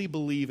will really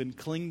believe and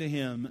cling to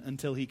Him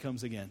until He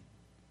comes again?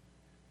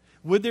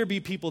 Would there be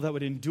people that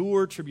would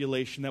endure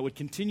tribulation, that would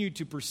continue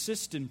to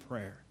persist in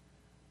prayer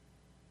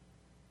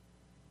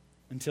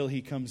until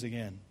He comes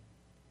again?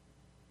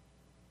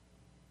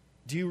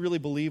 Do you really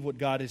believe what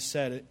God has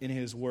said in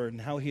His Word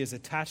and how He has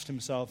attached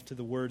Himself to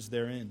the words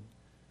therein?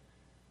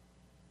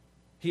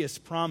 He has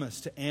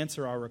promised to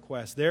answer our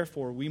requests.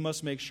 Therefore, we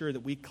must make sure that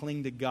we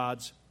cling to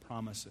God's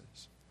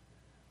promises.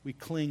 We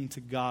cling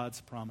to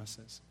God's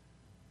promises.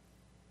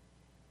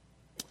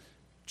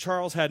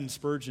 Charles Haddon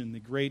Spurgeon, the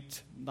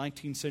great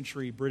 19th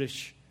century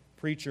British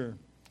preacher,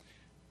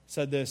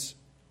 said this: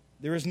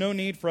 there is no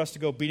need for us to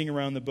go beating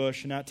around the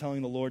bush and not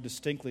telling the Lord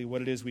distinctly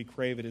what it is we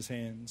crave at His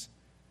hands.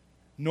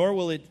 Nor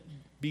will it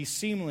be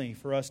seemly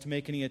for us to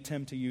make any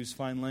attempt to use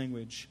fine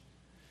language.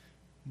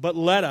 But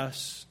let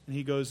us, and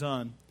he goes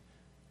on,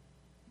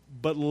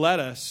 but let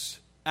us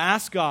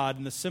ask God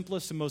in the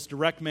simplest and most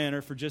direct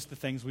manner for just the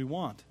things we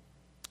want.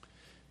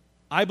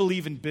 I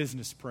believe in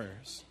business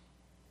prayers.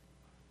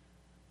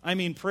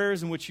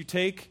 Prayers in which you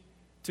take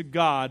to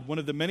God one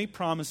of the many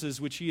promises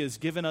which He has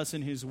given us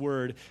in His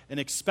Word and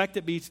expect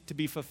it to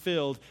be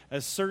fulfilled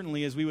as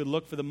certainly as we would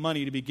look for the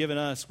money to be given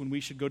us when we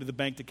should go to the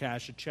bank to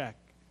cash a check.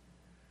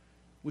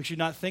 We should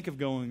not think of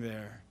going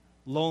there,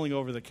 lolling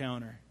over the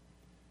counter,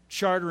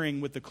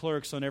 chartering with the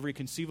clerks on every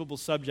conceivable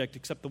subject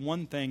except the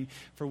one thing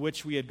for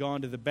which we had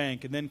gone to the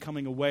bank, and then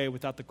coming away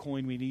without the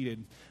coin we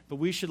needed. But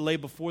we should lay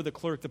before the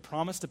clerk the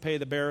promise to pay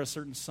the bearer a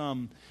certain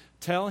sum,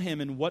 tell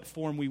him in what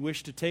form we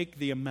wish to take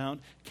the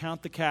amount,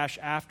 count the cash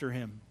after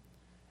him,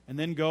 and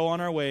then go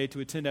on our way to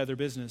attend to other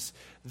business.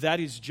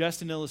 That is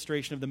just an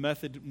illustration of the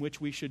method in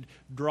which we should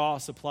draw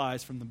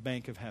supplies from the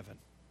bank of heaven.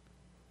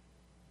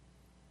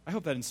 I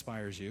hope that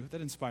inspires you.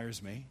 That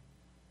inspires me.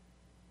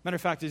 Matter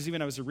of fact,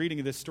 I was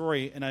reading this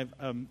story, and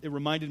it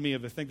reminded me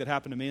of a thing that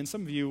happened to me, and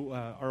some of you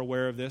are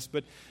aware of this,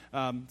 but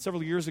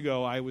several years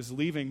ago, I was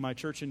leaving my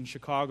church in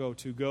Chicago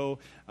to go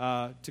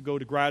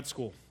to grad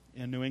school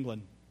in New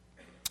England.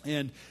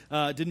 and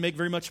didn't make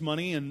very much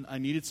money, and I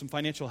needed some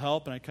financial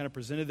help, and I kind of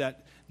presented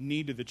that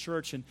need to the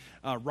church. And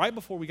right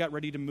before we got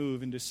ready to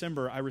move in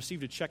December, I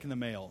received a check in the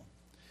mail.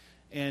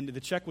 And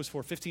the check was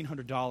for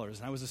 $1,500,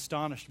 and I was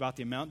astonished about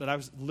the amount that I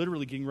was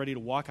literally getting ready to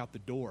walk out the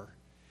door.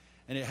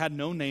 And it had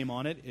no name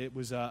on it. It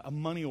was a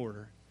money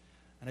order.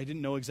 And I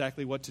didn't know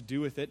exactly what to do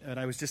with it, and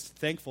I was just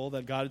thankful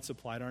that God had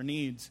supplied our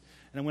needs.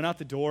 And I went out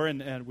the door,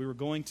 and we were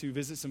going to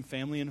visit some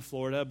family in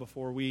Florida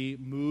before we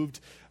moved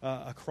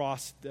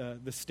across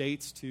the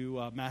states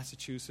to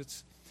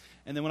Massachusetts.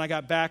 And then when I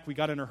got back, we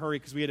got in a hurry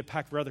because we had to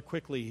pack rather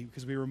quickly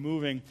because we were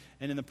moving,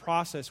 and in the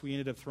process, we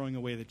ended up throwing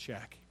away the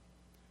check.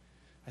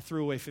 I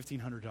threw away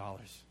 $1,500.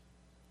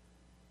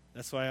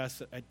 That's why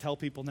I tell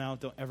people now,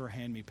 don't ever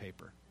hand me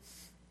paper.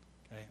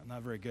 Okay? I'm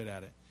not very good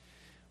at it.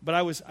 But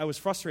I was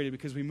frustrated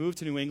because we moved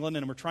to New England,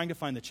 and we're trying to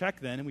find the check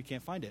then, and we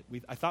can't find it.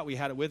 I thought we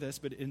had it with us,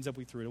 but it ends up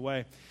we threw it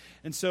away.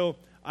 And so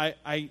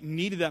I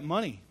needed that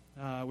money.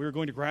 We were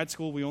going to grad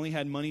school. We only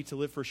had money to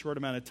live for a short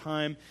amount of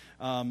time,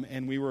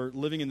 and we were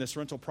living in this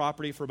rental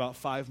property for about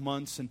 5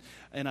 months.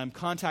 And I'm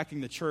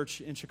contacting the church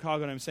in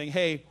Chicago, and I'm saying,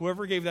 hey,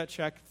 whoever gave that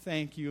check,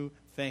 thank you,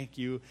 thank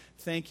you,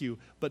 thank you.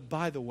 But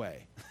by the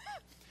way,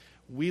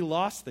 we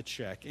lost the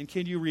check, and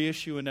can you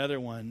reissue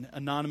another one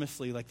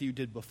anonymously like you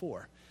did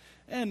before?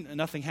 And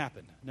nothing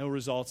happened. No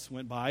results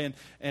went by.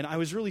 And I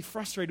was really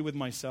frustrated with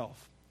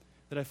myself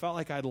that I felt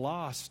like I'd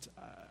lost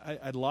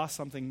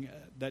something,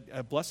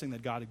 a blessing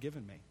that God had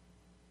given me.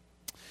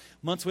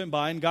 Months went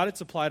by, and God had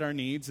supplied our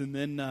needs. And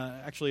then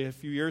actually a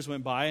few years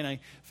went by, and I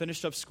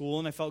finished up school,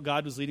 and I felt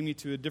God was leading me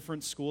to a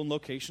different school and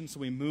location. So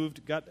we moved,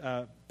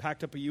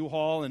 packed up a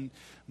U-Haul, and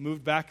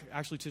moved back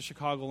actually to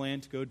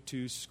Chicagoland to go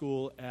to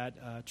school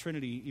at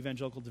Trinity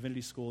Evangelical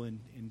Divinity School in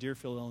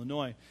Deerfield,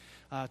 Illinois,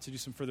 to do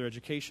some further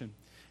education.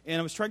 And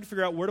I was trying to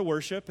figure out where to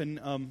worship, and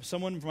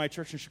someone from my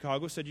church in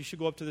Chicago said, you should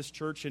go up to this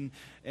church in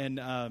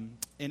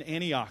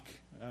Antioch,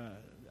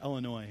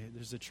 Illinois.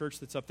 There's a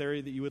church that's up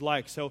there that you would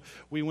like. So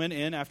we went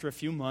in after a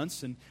few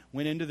months and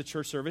went into the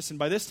church service. And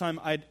by this time,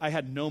 I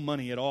had no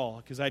money at all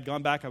because I had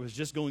gone back. I was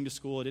just going to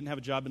school. I didn't have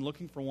a job. Been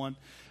looking for one,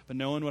 but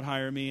no one would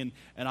hire me. And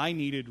I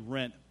needed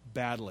rent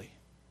badly.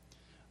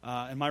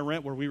 And my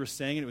rent where we were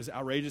staying, and it was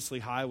outrageously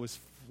high, was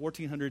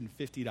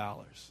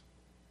 $1,450.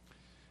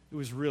 It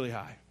was really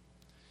high.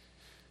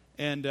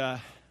 And I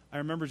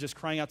remember just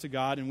crying out to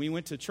God, and we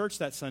went to church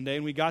that Sunday,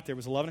 and we got there. It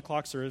was 11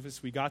 o'clock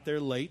service. We got there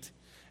late,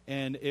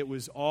 and it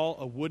was all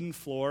a wooden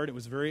floor, and it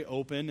was very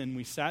open, and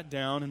we sat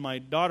down, and my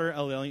daughter,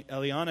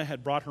 Eliana,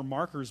 had brought her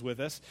markers with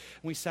us,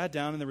 and we sat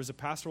down, and there was a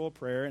pastoral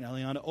prayer, and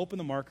Eliana opened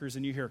the markers,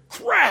 and you hear,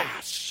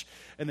 crash!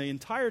 And the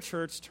entire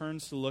church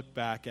turns to look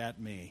back at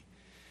me.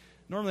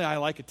 Normally, I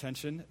like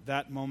attention.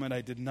 That moment,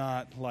 I did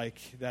not like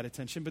that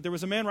attention, but there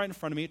was a man right in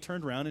front of me. It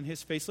turned around, and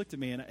his face looked at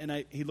me,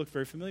 and he looked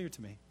very familiar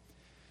to me.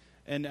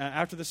 And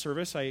after the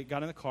service, I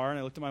got in the car, and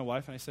I looked at my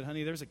wife, and I said,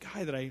 honey, there's a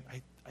guy that I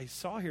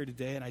saw here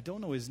today, and I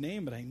don't know his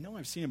name, but I know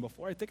I've seen him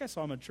before. I think I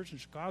saw him at a church in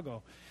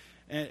Chicago.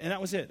 And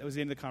that was it. That was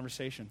the end of the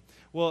conversation.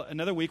 Well,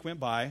 another week went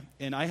by,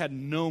 and I had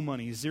no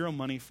money, zero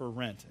money for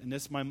rent.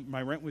 And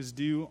my rent was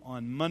due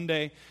on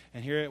Monday,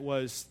 and here it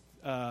was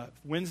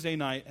Wednesday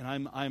night,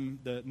 and I'm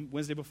the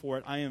Wednesday before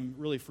it. I am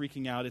really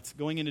freaking out. It's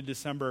going into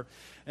December,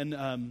 and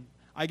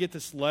I get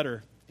this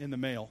letter in the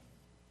mail.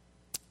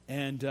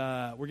 And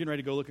we're getting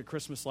ready to go look at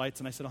Christmas lights.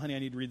 And I said, honey, I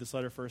need to read this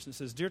letter first. And it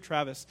says, Dear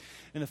Travis,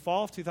 in the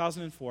fall of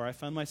 2004, I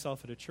found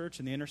myself at a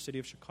church in the inner city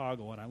of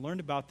Chicago. And I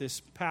learned about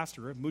this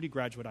pastor, a Moody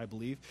graduate, I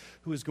believe,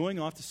 who was going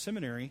off to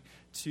seminary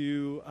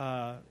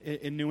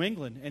in New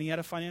England. And he had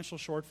a financial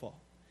shortfall.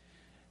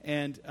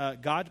 And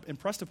God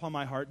impressed upon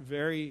my heart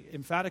very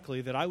emphatically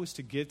that I was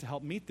to give to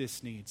help meet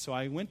this need. So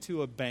I went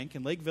to a bank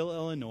in Lakeville,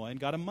 Illinois, and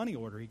got a money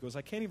order. He goes,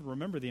 I can't even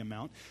remember the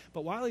amount.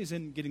 But while he's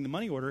in getting the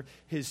money order,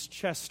 his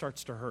chest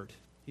starts to hurt.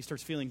 He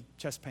starts feeling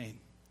chest pain.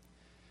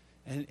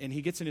 And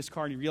he gets in his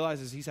car and he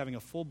realizes he's having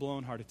a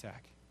full-blown heart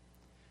attack.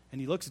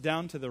 And he looks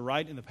down to the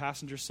right in the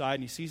passenger side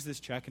and he sees this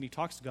check and he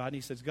talks to God and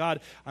he says,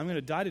 God, I'm going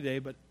to die today,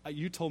 but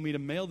you told me to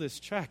mail this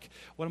check.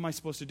 What am I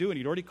supposed to do? And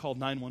he'd already called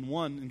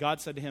 911 and God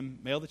said to him,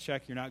 mail the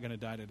check, you're not going to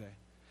die today.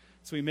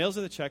 So he mails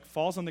her the check,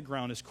 falls on the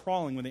ground, is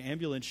crawling. When the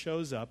ambulance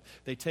shows up,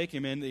 they take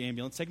him in the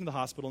ambulance, take him to the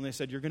hospital, and they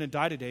said, you're going to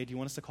die today. Do you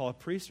want us to call a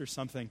priest or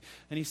something?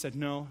 And he said,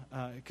 no,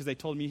 because they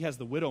told him he has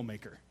the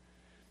widowmaker.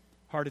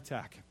 Heart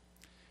attack.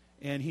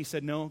 And he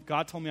said, no,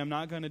 God told me I'm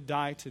not going to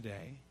die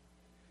today,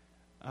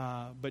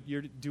 but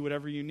you do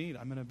whatever you need.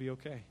 I'm going to be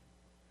okay.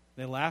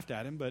 They laughed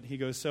at him, but he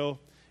goes, so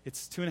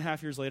it's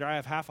 2.5 years later. I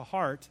have half a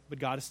heart, but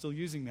God is still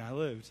using me. I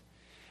lived.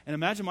 And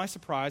imagine my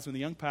surprise when the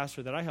young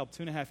pastor that I helped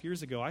 2.5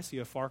 years ago, I see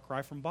a far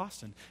cry from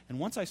Boston. And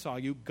once I saw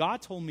you,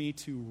 God told me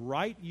to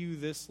write you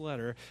this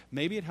letter.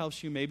 Maybe it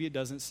helps you, maybe it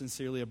doesn't.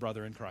 Sincerely, a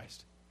brother in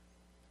Christ.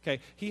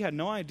 Okay, he had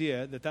no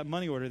idea that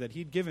money order that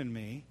he'd given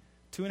me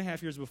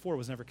 2.5 years before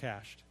was never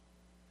cashed.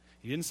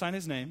 He didn't sign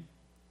his name.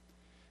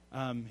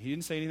 He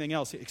didn't say anything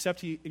else,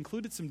 except he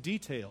included some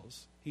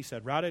details. He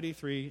said, Route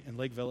 83 in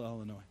Lakeville,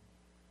 Illinois.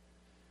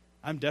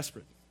 I'm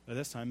desperate by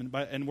this time,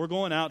 and we're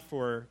going out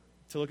for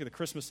to look at the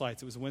Christmas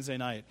lights. It was a Wednesday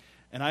night.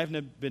 And I have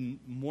never been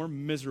more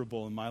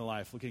miserable in my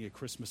life looking at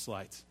Christmas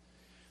lights.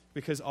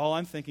 Because all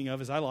I'm thinking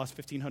of is I lost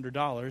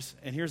 $1,500.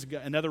 And here's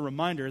another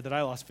reminder that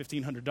I lost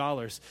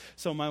 $1,500.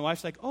 So my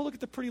wife's like, oh, look at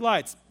the pretty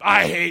lights.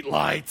 I hate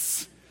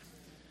lights.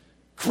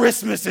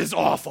 Christmas is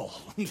awful.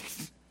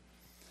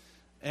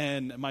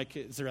 And my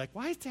kids are like,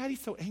 why is Daddy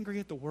so angry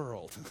at the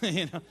world?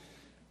 You know.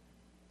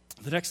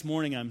 The next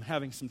morning, I'm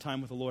having some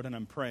time with the Lord, and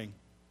I'm praying.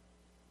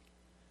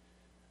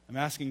 I'm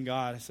asking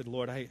God. I said,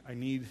 Lord, I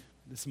need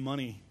this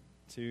money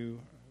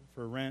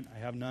for rent. I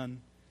have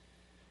none.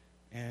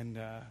 And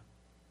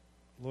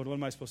Lord, what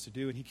am I supposed to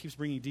do? And he keeps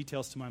bringing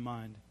details to my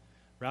mind.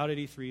 Route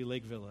 83,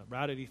 Lake Villa.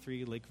 Route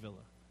 83, Lake Villa.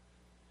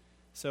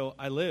 So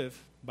I live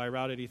by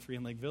Route 83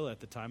 in Lake Villa at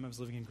the time. I was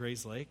living in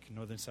Grays Lake,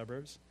 northern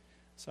suburbs.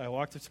 So I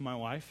walked up to my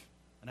wife,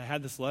 and I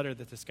had this letter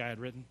that this guy had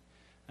written.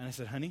 And I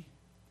said, honey,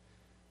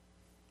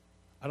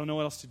 I don't know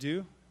what else to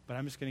do, but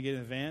I'm just going to get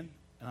in the van,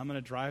 and I'm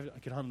going to drive,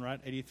 get on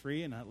Route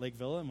 83 in Lake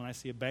Villa, and when I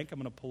see a bank, I'm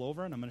going to pull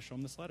over, and I'm going to show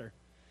him this letter.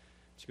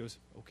 She goes,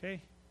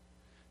 okay.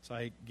 So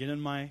I get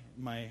in my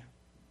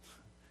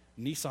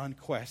Nissan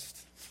Quest.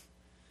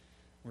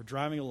 We're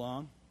driving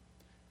along,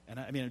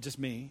 and just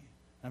me.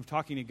 I'm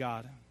talking to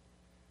God,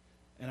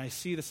 and I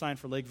see the sign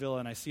for Lake Villa,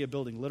 and I see a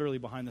building literally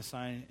behind the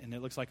sign, and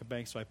it looks like a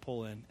bank, so I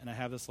pull in, and I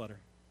have this letter.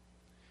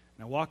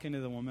 And I walk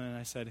into the woman, and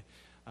I said,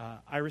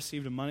 I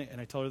received and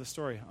I told her the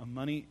story, a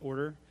money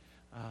order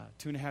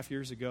 2.5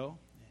 years ago,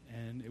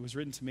 and it was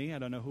written to me. I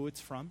don't know who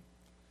it's from.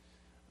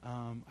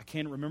 I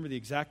can't remember the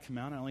exact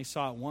amount. I only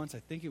saw it once. I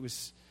think it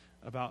was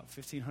about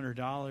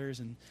 $1,500,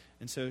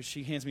 and so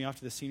she hands me off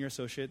to the senior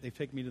associate. They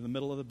pick me to the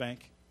middle of the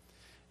bank,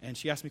 and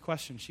she asked me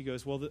questions. She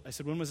goes, I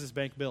said, when was this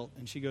bank built?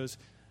 And she goes,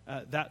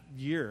 that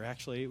year,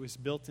 actually. It was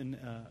built in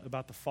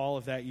about the fall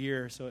of that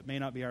year, so it may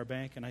not be our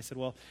bank. And I said,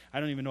 well,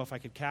 I don't even know if I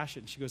could cash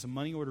it. And she goes, a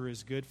money order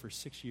is good for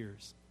 6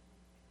 years.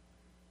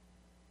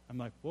 I'm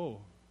like, whoa,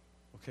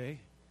 okay.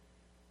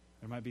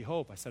 There might be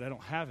hope. I said, I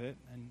don't have it.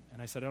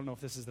 And I said, I don't know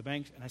if this is the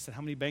bank. And I said,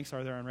 how many banks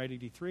are there on Route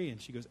 83?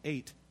 And she goes,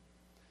 8.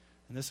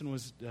 And this one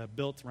was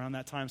built around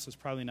that time, so it's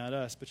probably not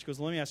us. But she goes,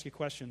 let me ask you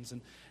questions.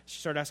 And she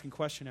started asking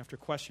question after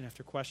question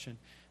after question.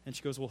 And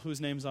she goes, well, whose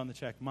name's on the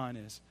check? Mine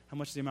is. How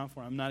much is the amount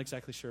for? I'm not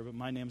exactly sure, but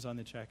my name's on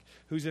the check.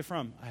 Who's it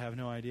from? I have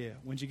no idea.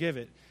 When'd you get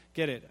it?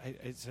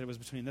 I said it was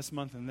between this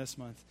month and this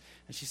month.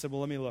 And she said, well,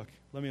 let me look.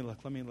 And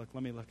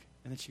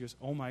then she goes,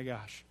 oh my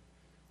gosh,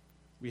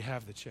 we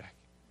have the check.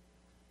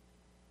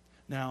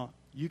 Now,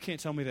 you can't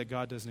tell me that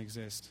God doesn't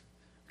exist,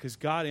 because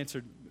God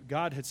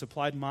had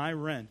supplied my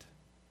rent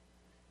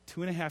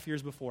 2.5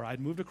 years before. I'd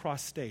moved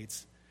across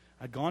states.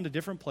 I'd gone to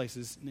different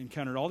places and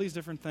encountered all these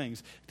different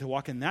things to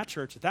walk in that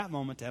church at that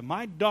moment, to have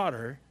my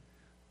daughter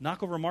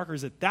knock over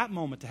markers at that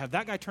moment, to have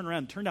that guy turn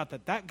around. It turned out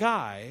that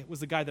guy was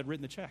the guy that had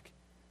written the check.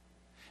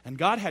 And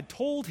God had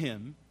told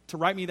him to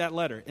write me that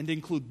letter and to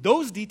include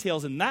those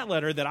details in that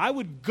letter, that I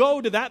would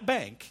go to that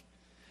bank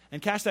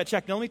and cash that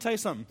check. Now, let me tell you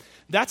something.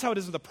 That's how it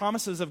is with the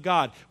promises of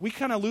God. We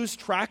kind of lose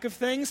track of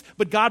things,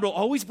 but God will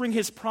always bring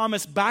his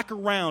promise back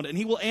around, and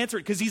he will answer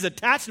it because he's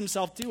attached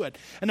himself to it.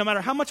 And no matter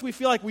how much we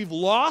feel like we've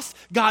lost,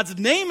 God's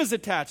name is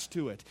attached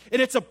to it.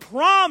 And it's a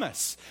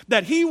promise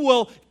that he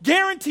will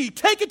guarantee,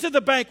 take it to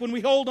the bank when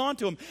we hold on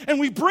to him. And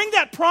we bring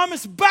that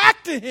promise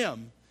back to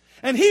him.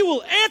 And he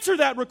will answer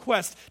that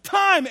request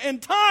time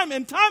and time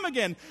and time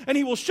again. And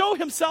he will show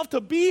himself to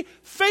be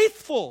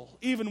faithful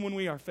even when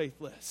we are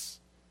faithless.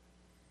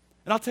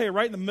 And I'll tell you,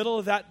 right in the middle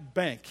of that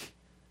bank,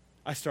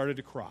 I started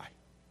to cry.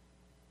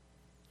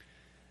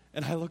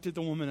 And I looked at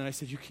the woman and I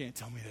said, you can't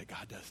tell me that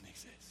God doesn't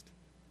exist.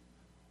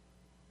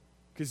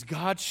 Because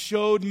God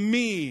showed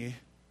me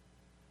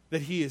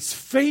that he is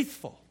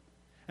faithful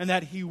and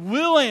that he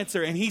will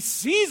answer, and he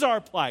sees our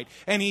plight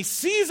and he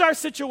sees our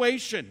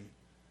situation,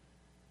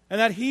 and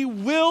that he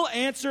will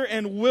answer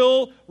and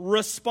will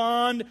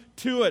respond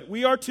to it.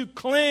 We are to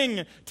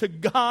cling to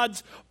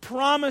God's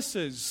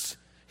promises.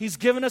 He's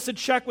given us a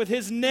check with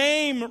his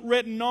name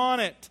written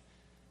on it.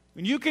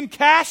 And you can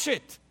cash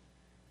it.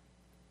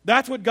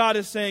 That's what God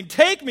is saying.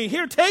 Take me.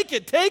 Here, take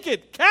it,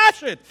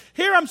 cash it.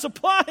 Here, I'm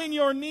supplying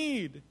your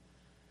need.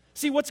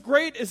 See, what's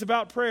great is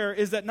about prayer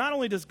is that not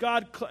only does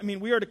God,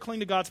 we are to cling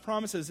to God's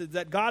promises, is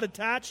that God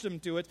attached them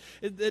to it,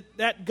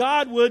 that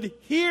God would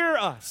hear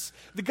us.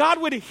 That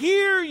God would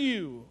hear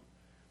you.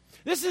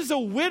 This is a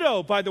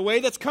widow, by the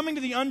way, that's coming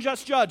to the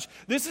unjust judge.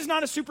 This is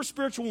not a super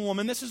spiritual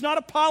woman. This is not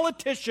a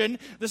politician.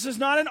 This is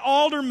not an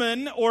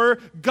alderman or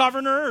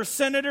governor or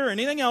senator or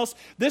anything else.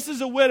 This is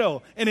a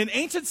widow. And in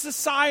ancient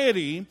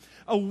society,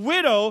 a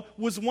widow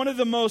was one of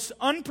the most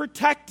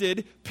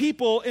unprotected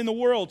people in the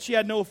world. She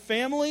had no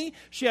family.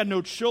 She had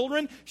no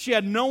children. She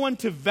had no one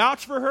to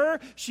vouch for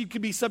her. She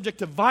could be subject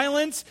to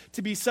violence,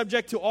 to be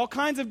subject to all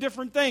kinds of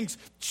different things.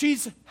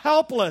 She's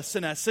helpless,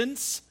 in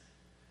essence.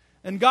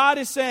 And God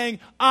is saying,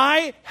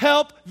 I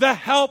help the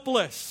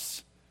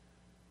helpless.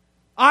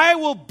 I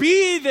will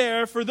be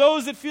there for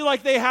those that feel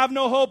like they have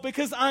no hope,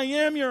 because I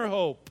am your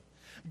hope.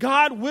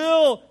 God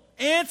will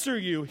answer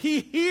you. He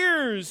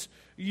hears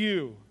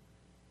you.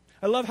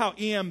 I love how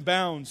E.M.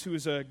 Bounds, who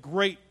is a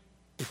great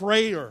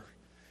prayer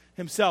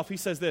himself. He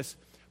says this,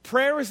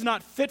 prayer is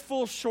not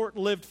fitful,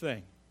 short-lived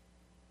thing.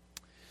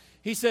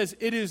 He says,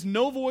 it is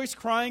no voice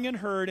crying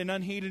unheard and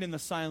unheeded in the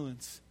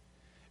silence.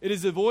 It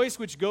is a voice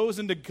which goes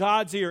into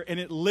God's ear, and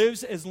it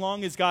lives as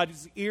long as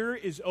God's ear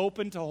is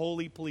open to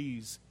holy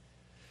pleas.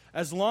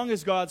 As long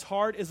as God's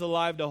heart is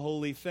alive to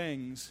holy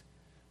things,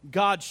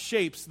 God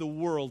shapes the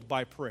world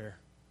by prayer.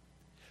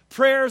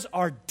 Prayers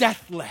are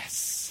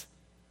deathless.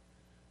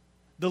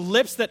 The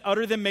lips that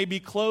utter them may be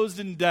closed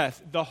in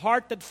death. The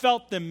heart that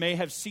felt them may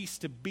have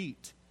ceased to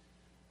beat.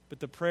 But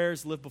the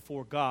prayers live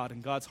before God,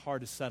 and God's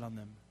heart is set on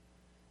them.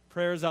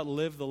 Prayers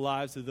outlive the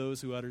lives of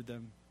those who uttered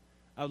them,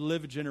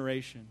 outlive a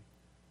generation,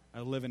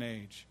 outlive an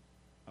age,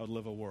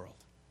 outlive a world.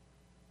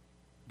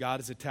 God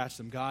has attached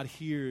them. God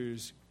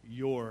hears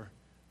your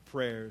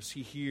prayers.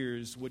 He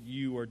hears what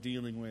you are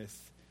dealing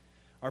with.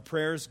 Our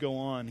prayers go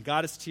on.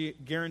 God is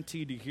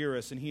guaranteed to hear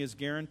us, and He is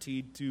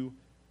guaranteed to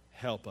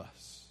help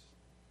us.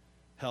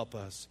 Help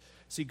us.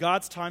 See,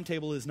 God's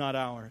timetable is not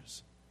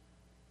ours.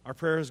 Our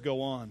prayers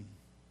go on.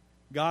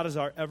 God is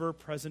our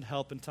ever-present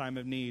help in time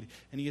of need,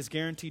 and He is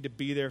guaranteed to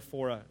be there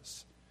for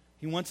us.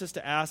 He wants us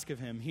to ask of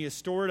Him. He has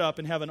stored up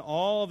in heaven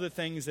all of the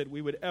things that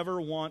we would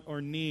ever want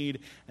or need,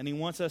 and He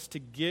wants to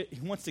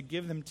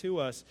give them to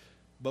us,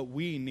 but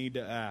we need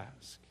to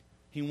ask.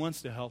 He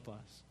wants to help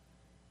us,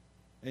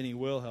 and He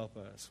will help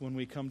us when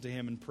we come to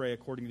Him and pray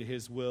according to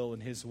His will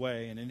and His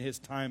way and in His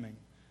timing.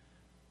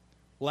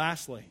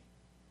 Lastly,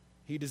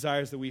 He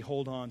desires that we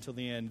hold on till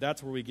the end.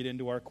 That's where we get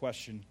into our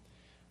question.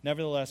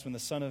 Nevertheless, when the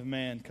Son of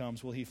Man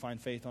comes, will He find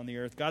faith on the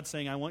earth? God's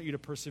saying, I want you to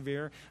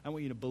persevere, I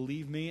want you to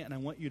believe me, and I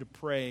want you to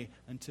pray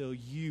until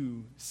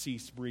you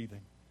cease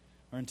breathing,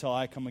 or until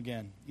I come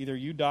again. Either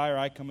you die or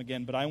I come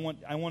again, but I want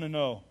to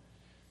know,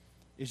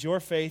 is your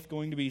faith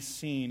going to be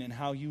seen in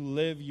how you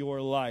live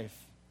your life?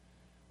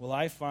 Will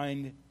I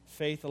find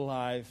faith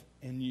alive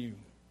in you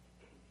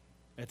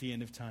at the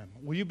end of time?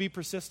 Will you be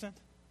persistent?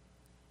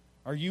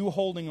 Are you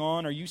holding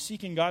on? Are you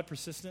seeking God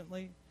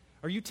persistently?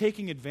 Are you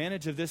taking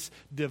advantage of this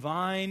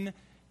divine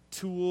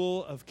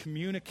tool of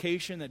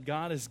communication that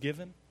God has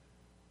given?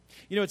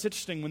 You know, it's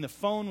interesting. When the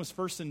phone was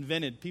first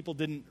invented, people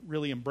didn't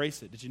really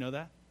embrace it. Did you know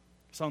that?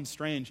 It sounds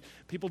strange.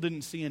 People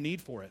didn't see a need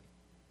for it.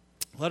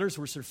 Letters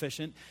were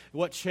sufficient.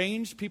 What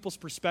changed people's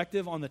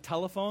perspective on the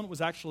telephone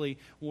was actually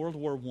World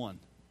War I.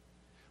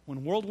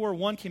 When World War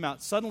I came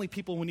out, suddenly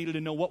people needed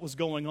to know what was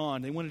going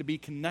on. They wanted to be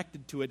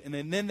connected to it,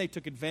 and then they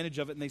took advantage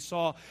of it, and they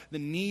saw the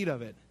need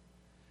of it.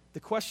 The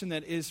question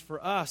that is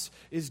for us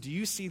is, do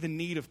you see the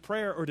need of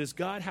prayer, or does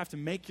God have to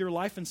make your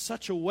life in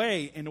such a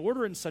way, in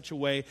order in such a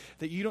way,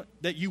 that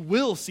you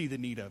will see the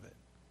need of it?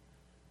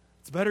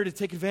 It's better to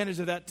take advantage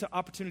of that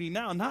opportunity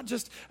now, not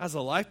just as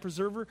a life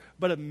preserver,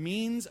 but a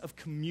means of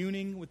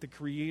communing with the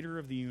Creator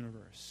of the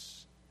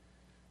universe.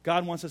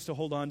 God wants us to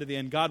hold on to the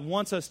end. God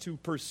wants us to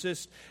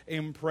persist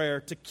in prayer,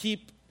 to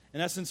keep,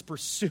 in essence,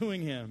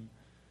 pursuing Him,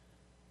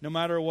 no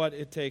matter what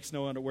it takes,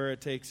 no matter where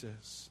it takes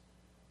us.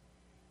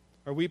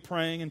 Are we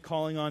praying and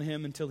calling on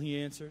Him until He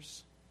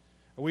answers?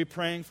 Are we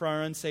praying for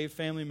our unsaved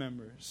family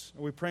members?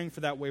 Are we praying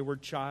for that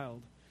wayward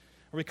child?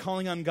 Are we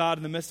calling on God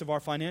in the midst of our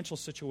financial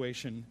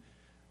situation?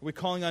 Are we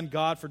calling on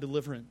God for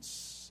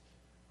deliverance?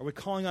 Are we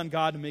calling on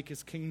God to make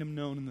His kingdom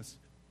known in this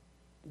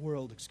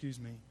world?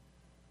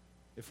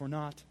 If we're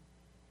not,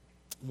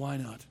 why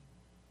not?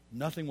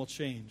 Nothing will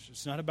change.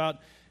 It's not about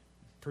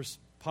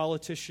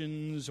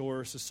politicians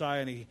or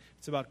society.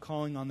 It's about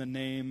calling on the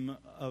name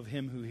of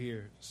Him who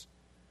hears.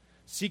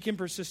 Seek Him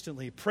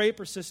persistently, pray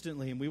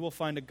persistently, and we will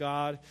find a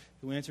God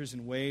who answers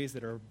in ways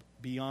that are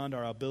beyond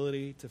our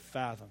ability to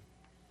fathom.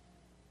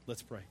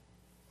 Let's pray.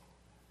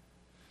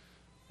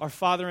 Our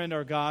Father and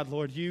our God,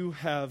 Lord, You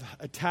have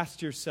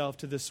attached Yourself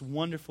to this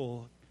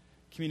wonderful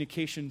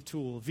communication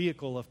tool,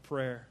 vehicle of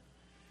prayer.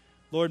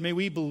 Lord, may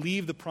we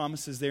believe the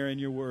promises there in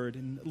Your word.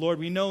 And Lord,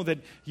 we know that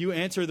You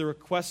answer the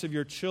requests of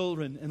Your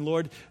children. And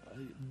Lord,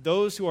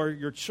 those who are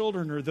Your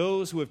children are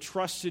those who have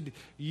trusted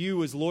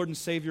You as Lord and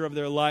Savior of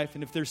their life.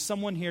 And if there's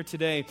someone here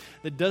today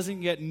that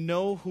doesn't yet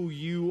know who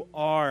You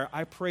are,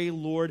 I pray,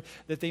 Lord,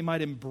 that they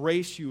might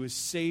embrace You as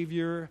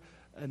Savior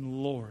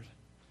and Lord.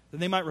 That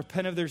they might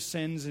repent of their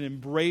sins and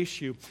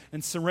embrace You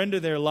and surrender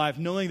their life,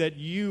 knowing that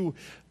You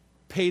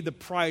paid the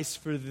price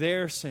for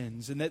their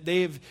sins and that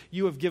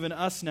You have given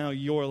us now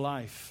Your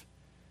life.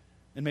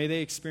 And may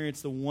they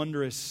experience the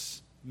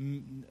wondrous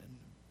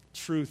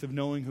truth of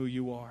knowing who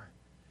You are.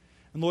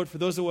 And Lord, for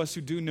those of us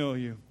who do know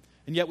You,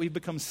 and yet we've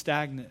become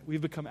stagnant,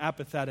 we've become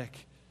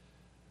apathetic,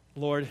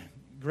 Lord,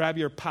 grab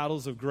Your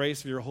paddles of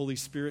grace of Your Holy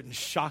Spirit and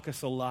shock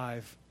us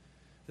alive,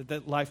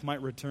 that life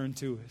might return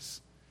to us,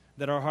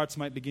 that our hearts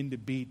might begin to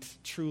beat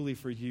truly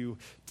for You,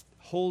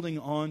 holding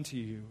on to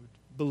You,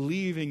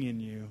 believing in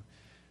You,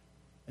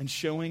 and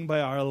showing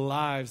by our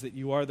lives that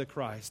You are the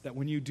Christ, that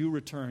when You do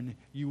return,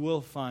 You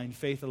will find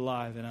faith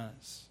alive in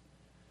us.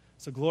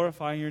 So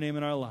glorify Your name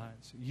in our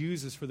lives.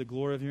 Use us for the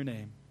glory of Your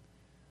name.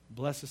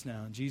 Bless us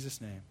now. In Jesus'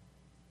 name,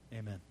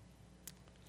 amen.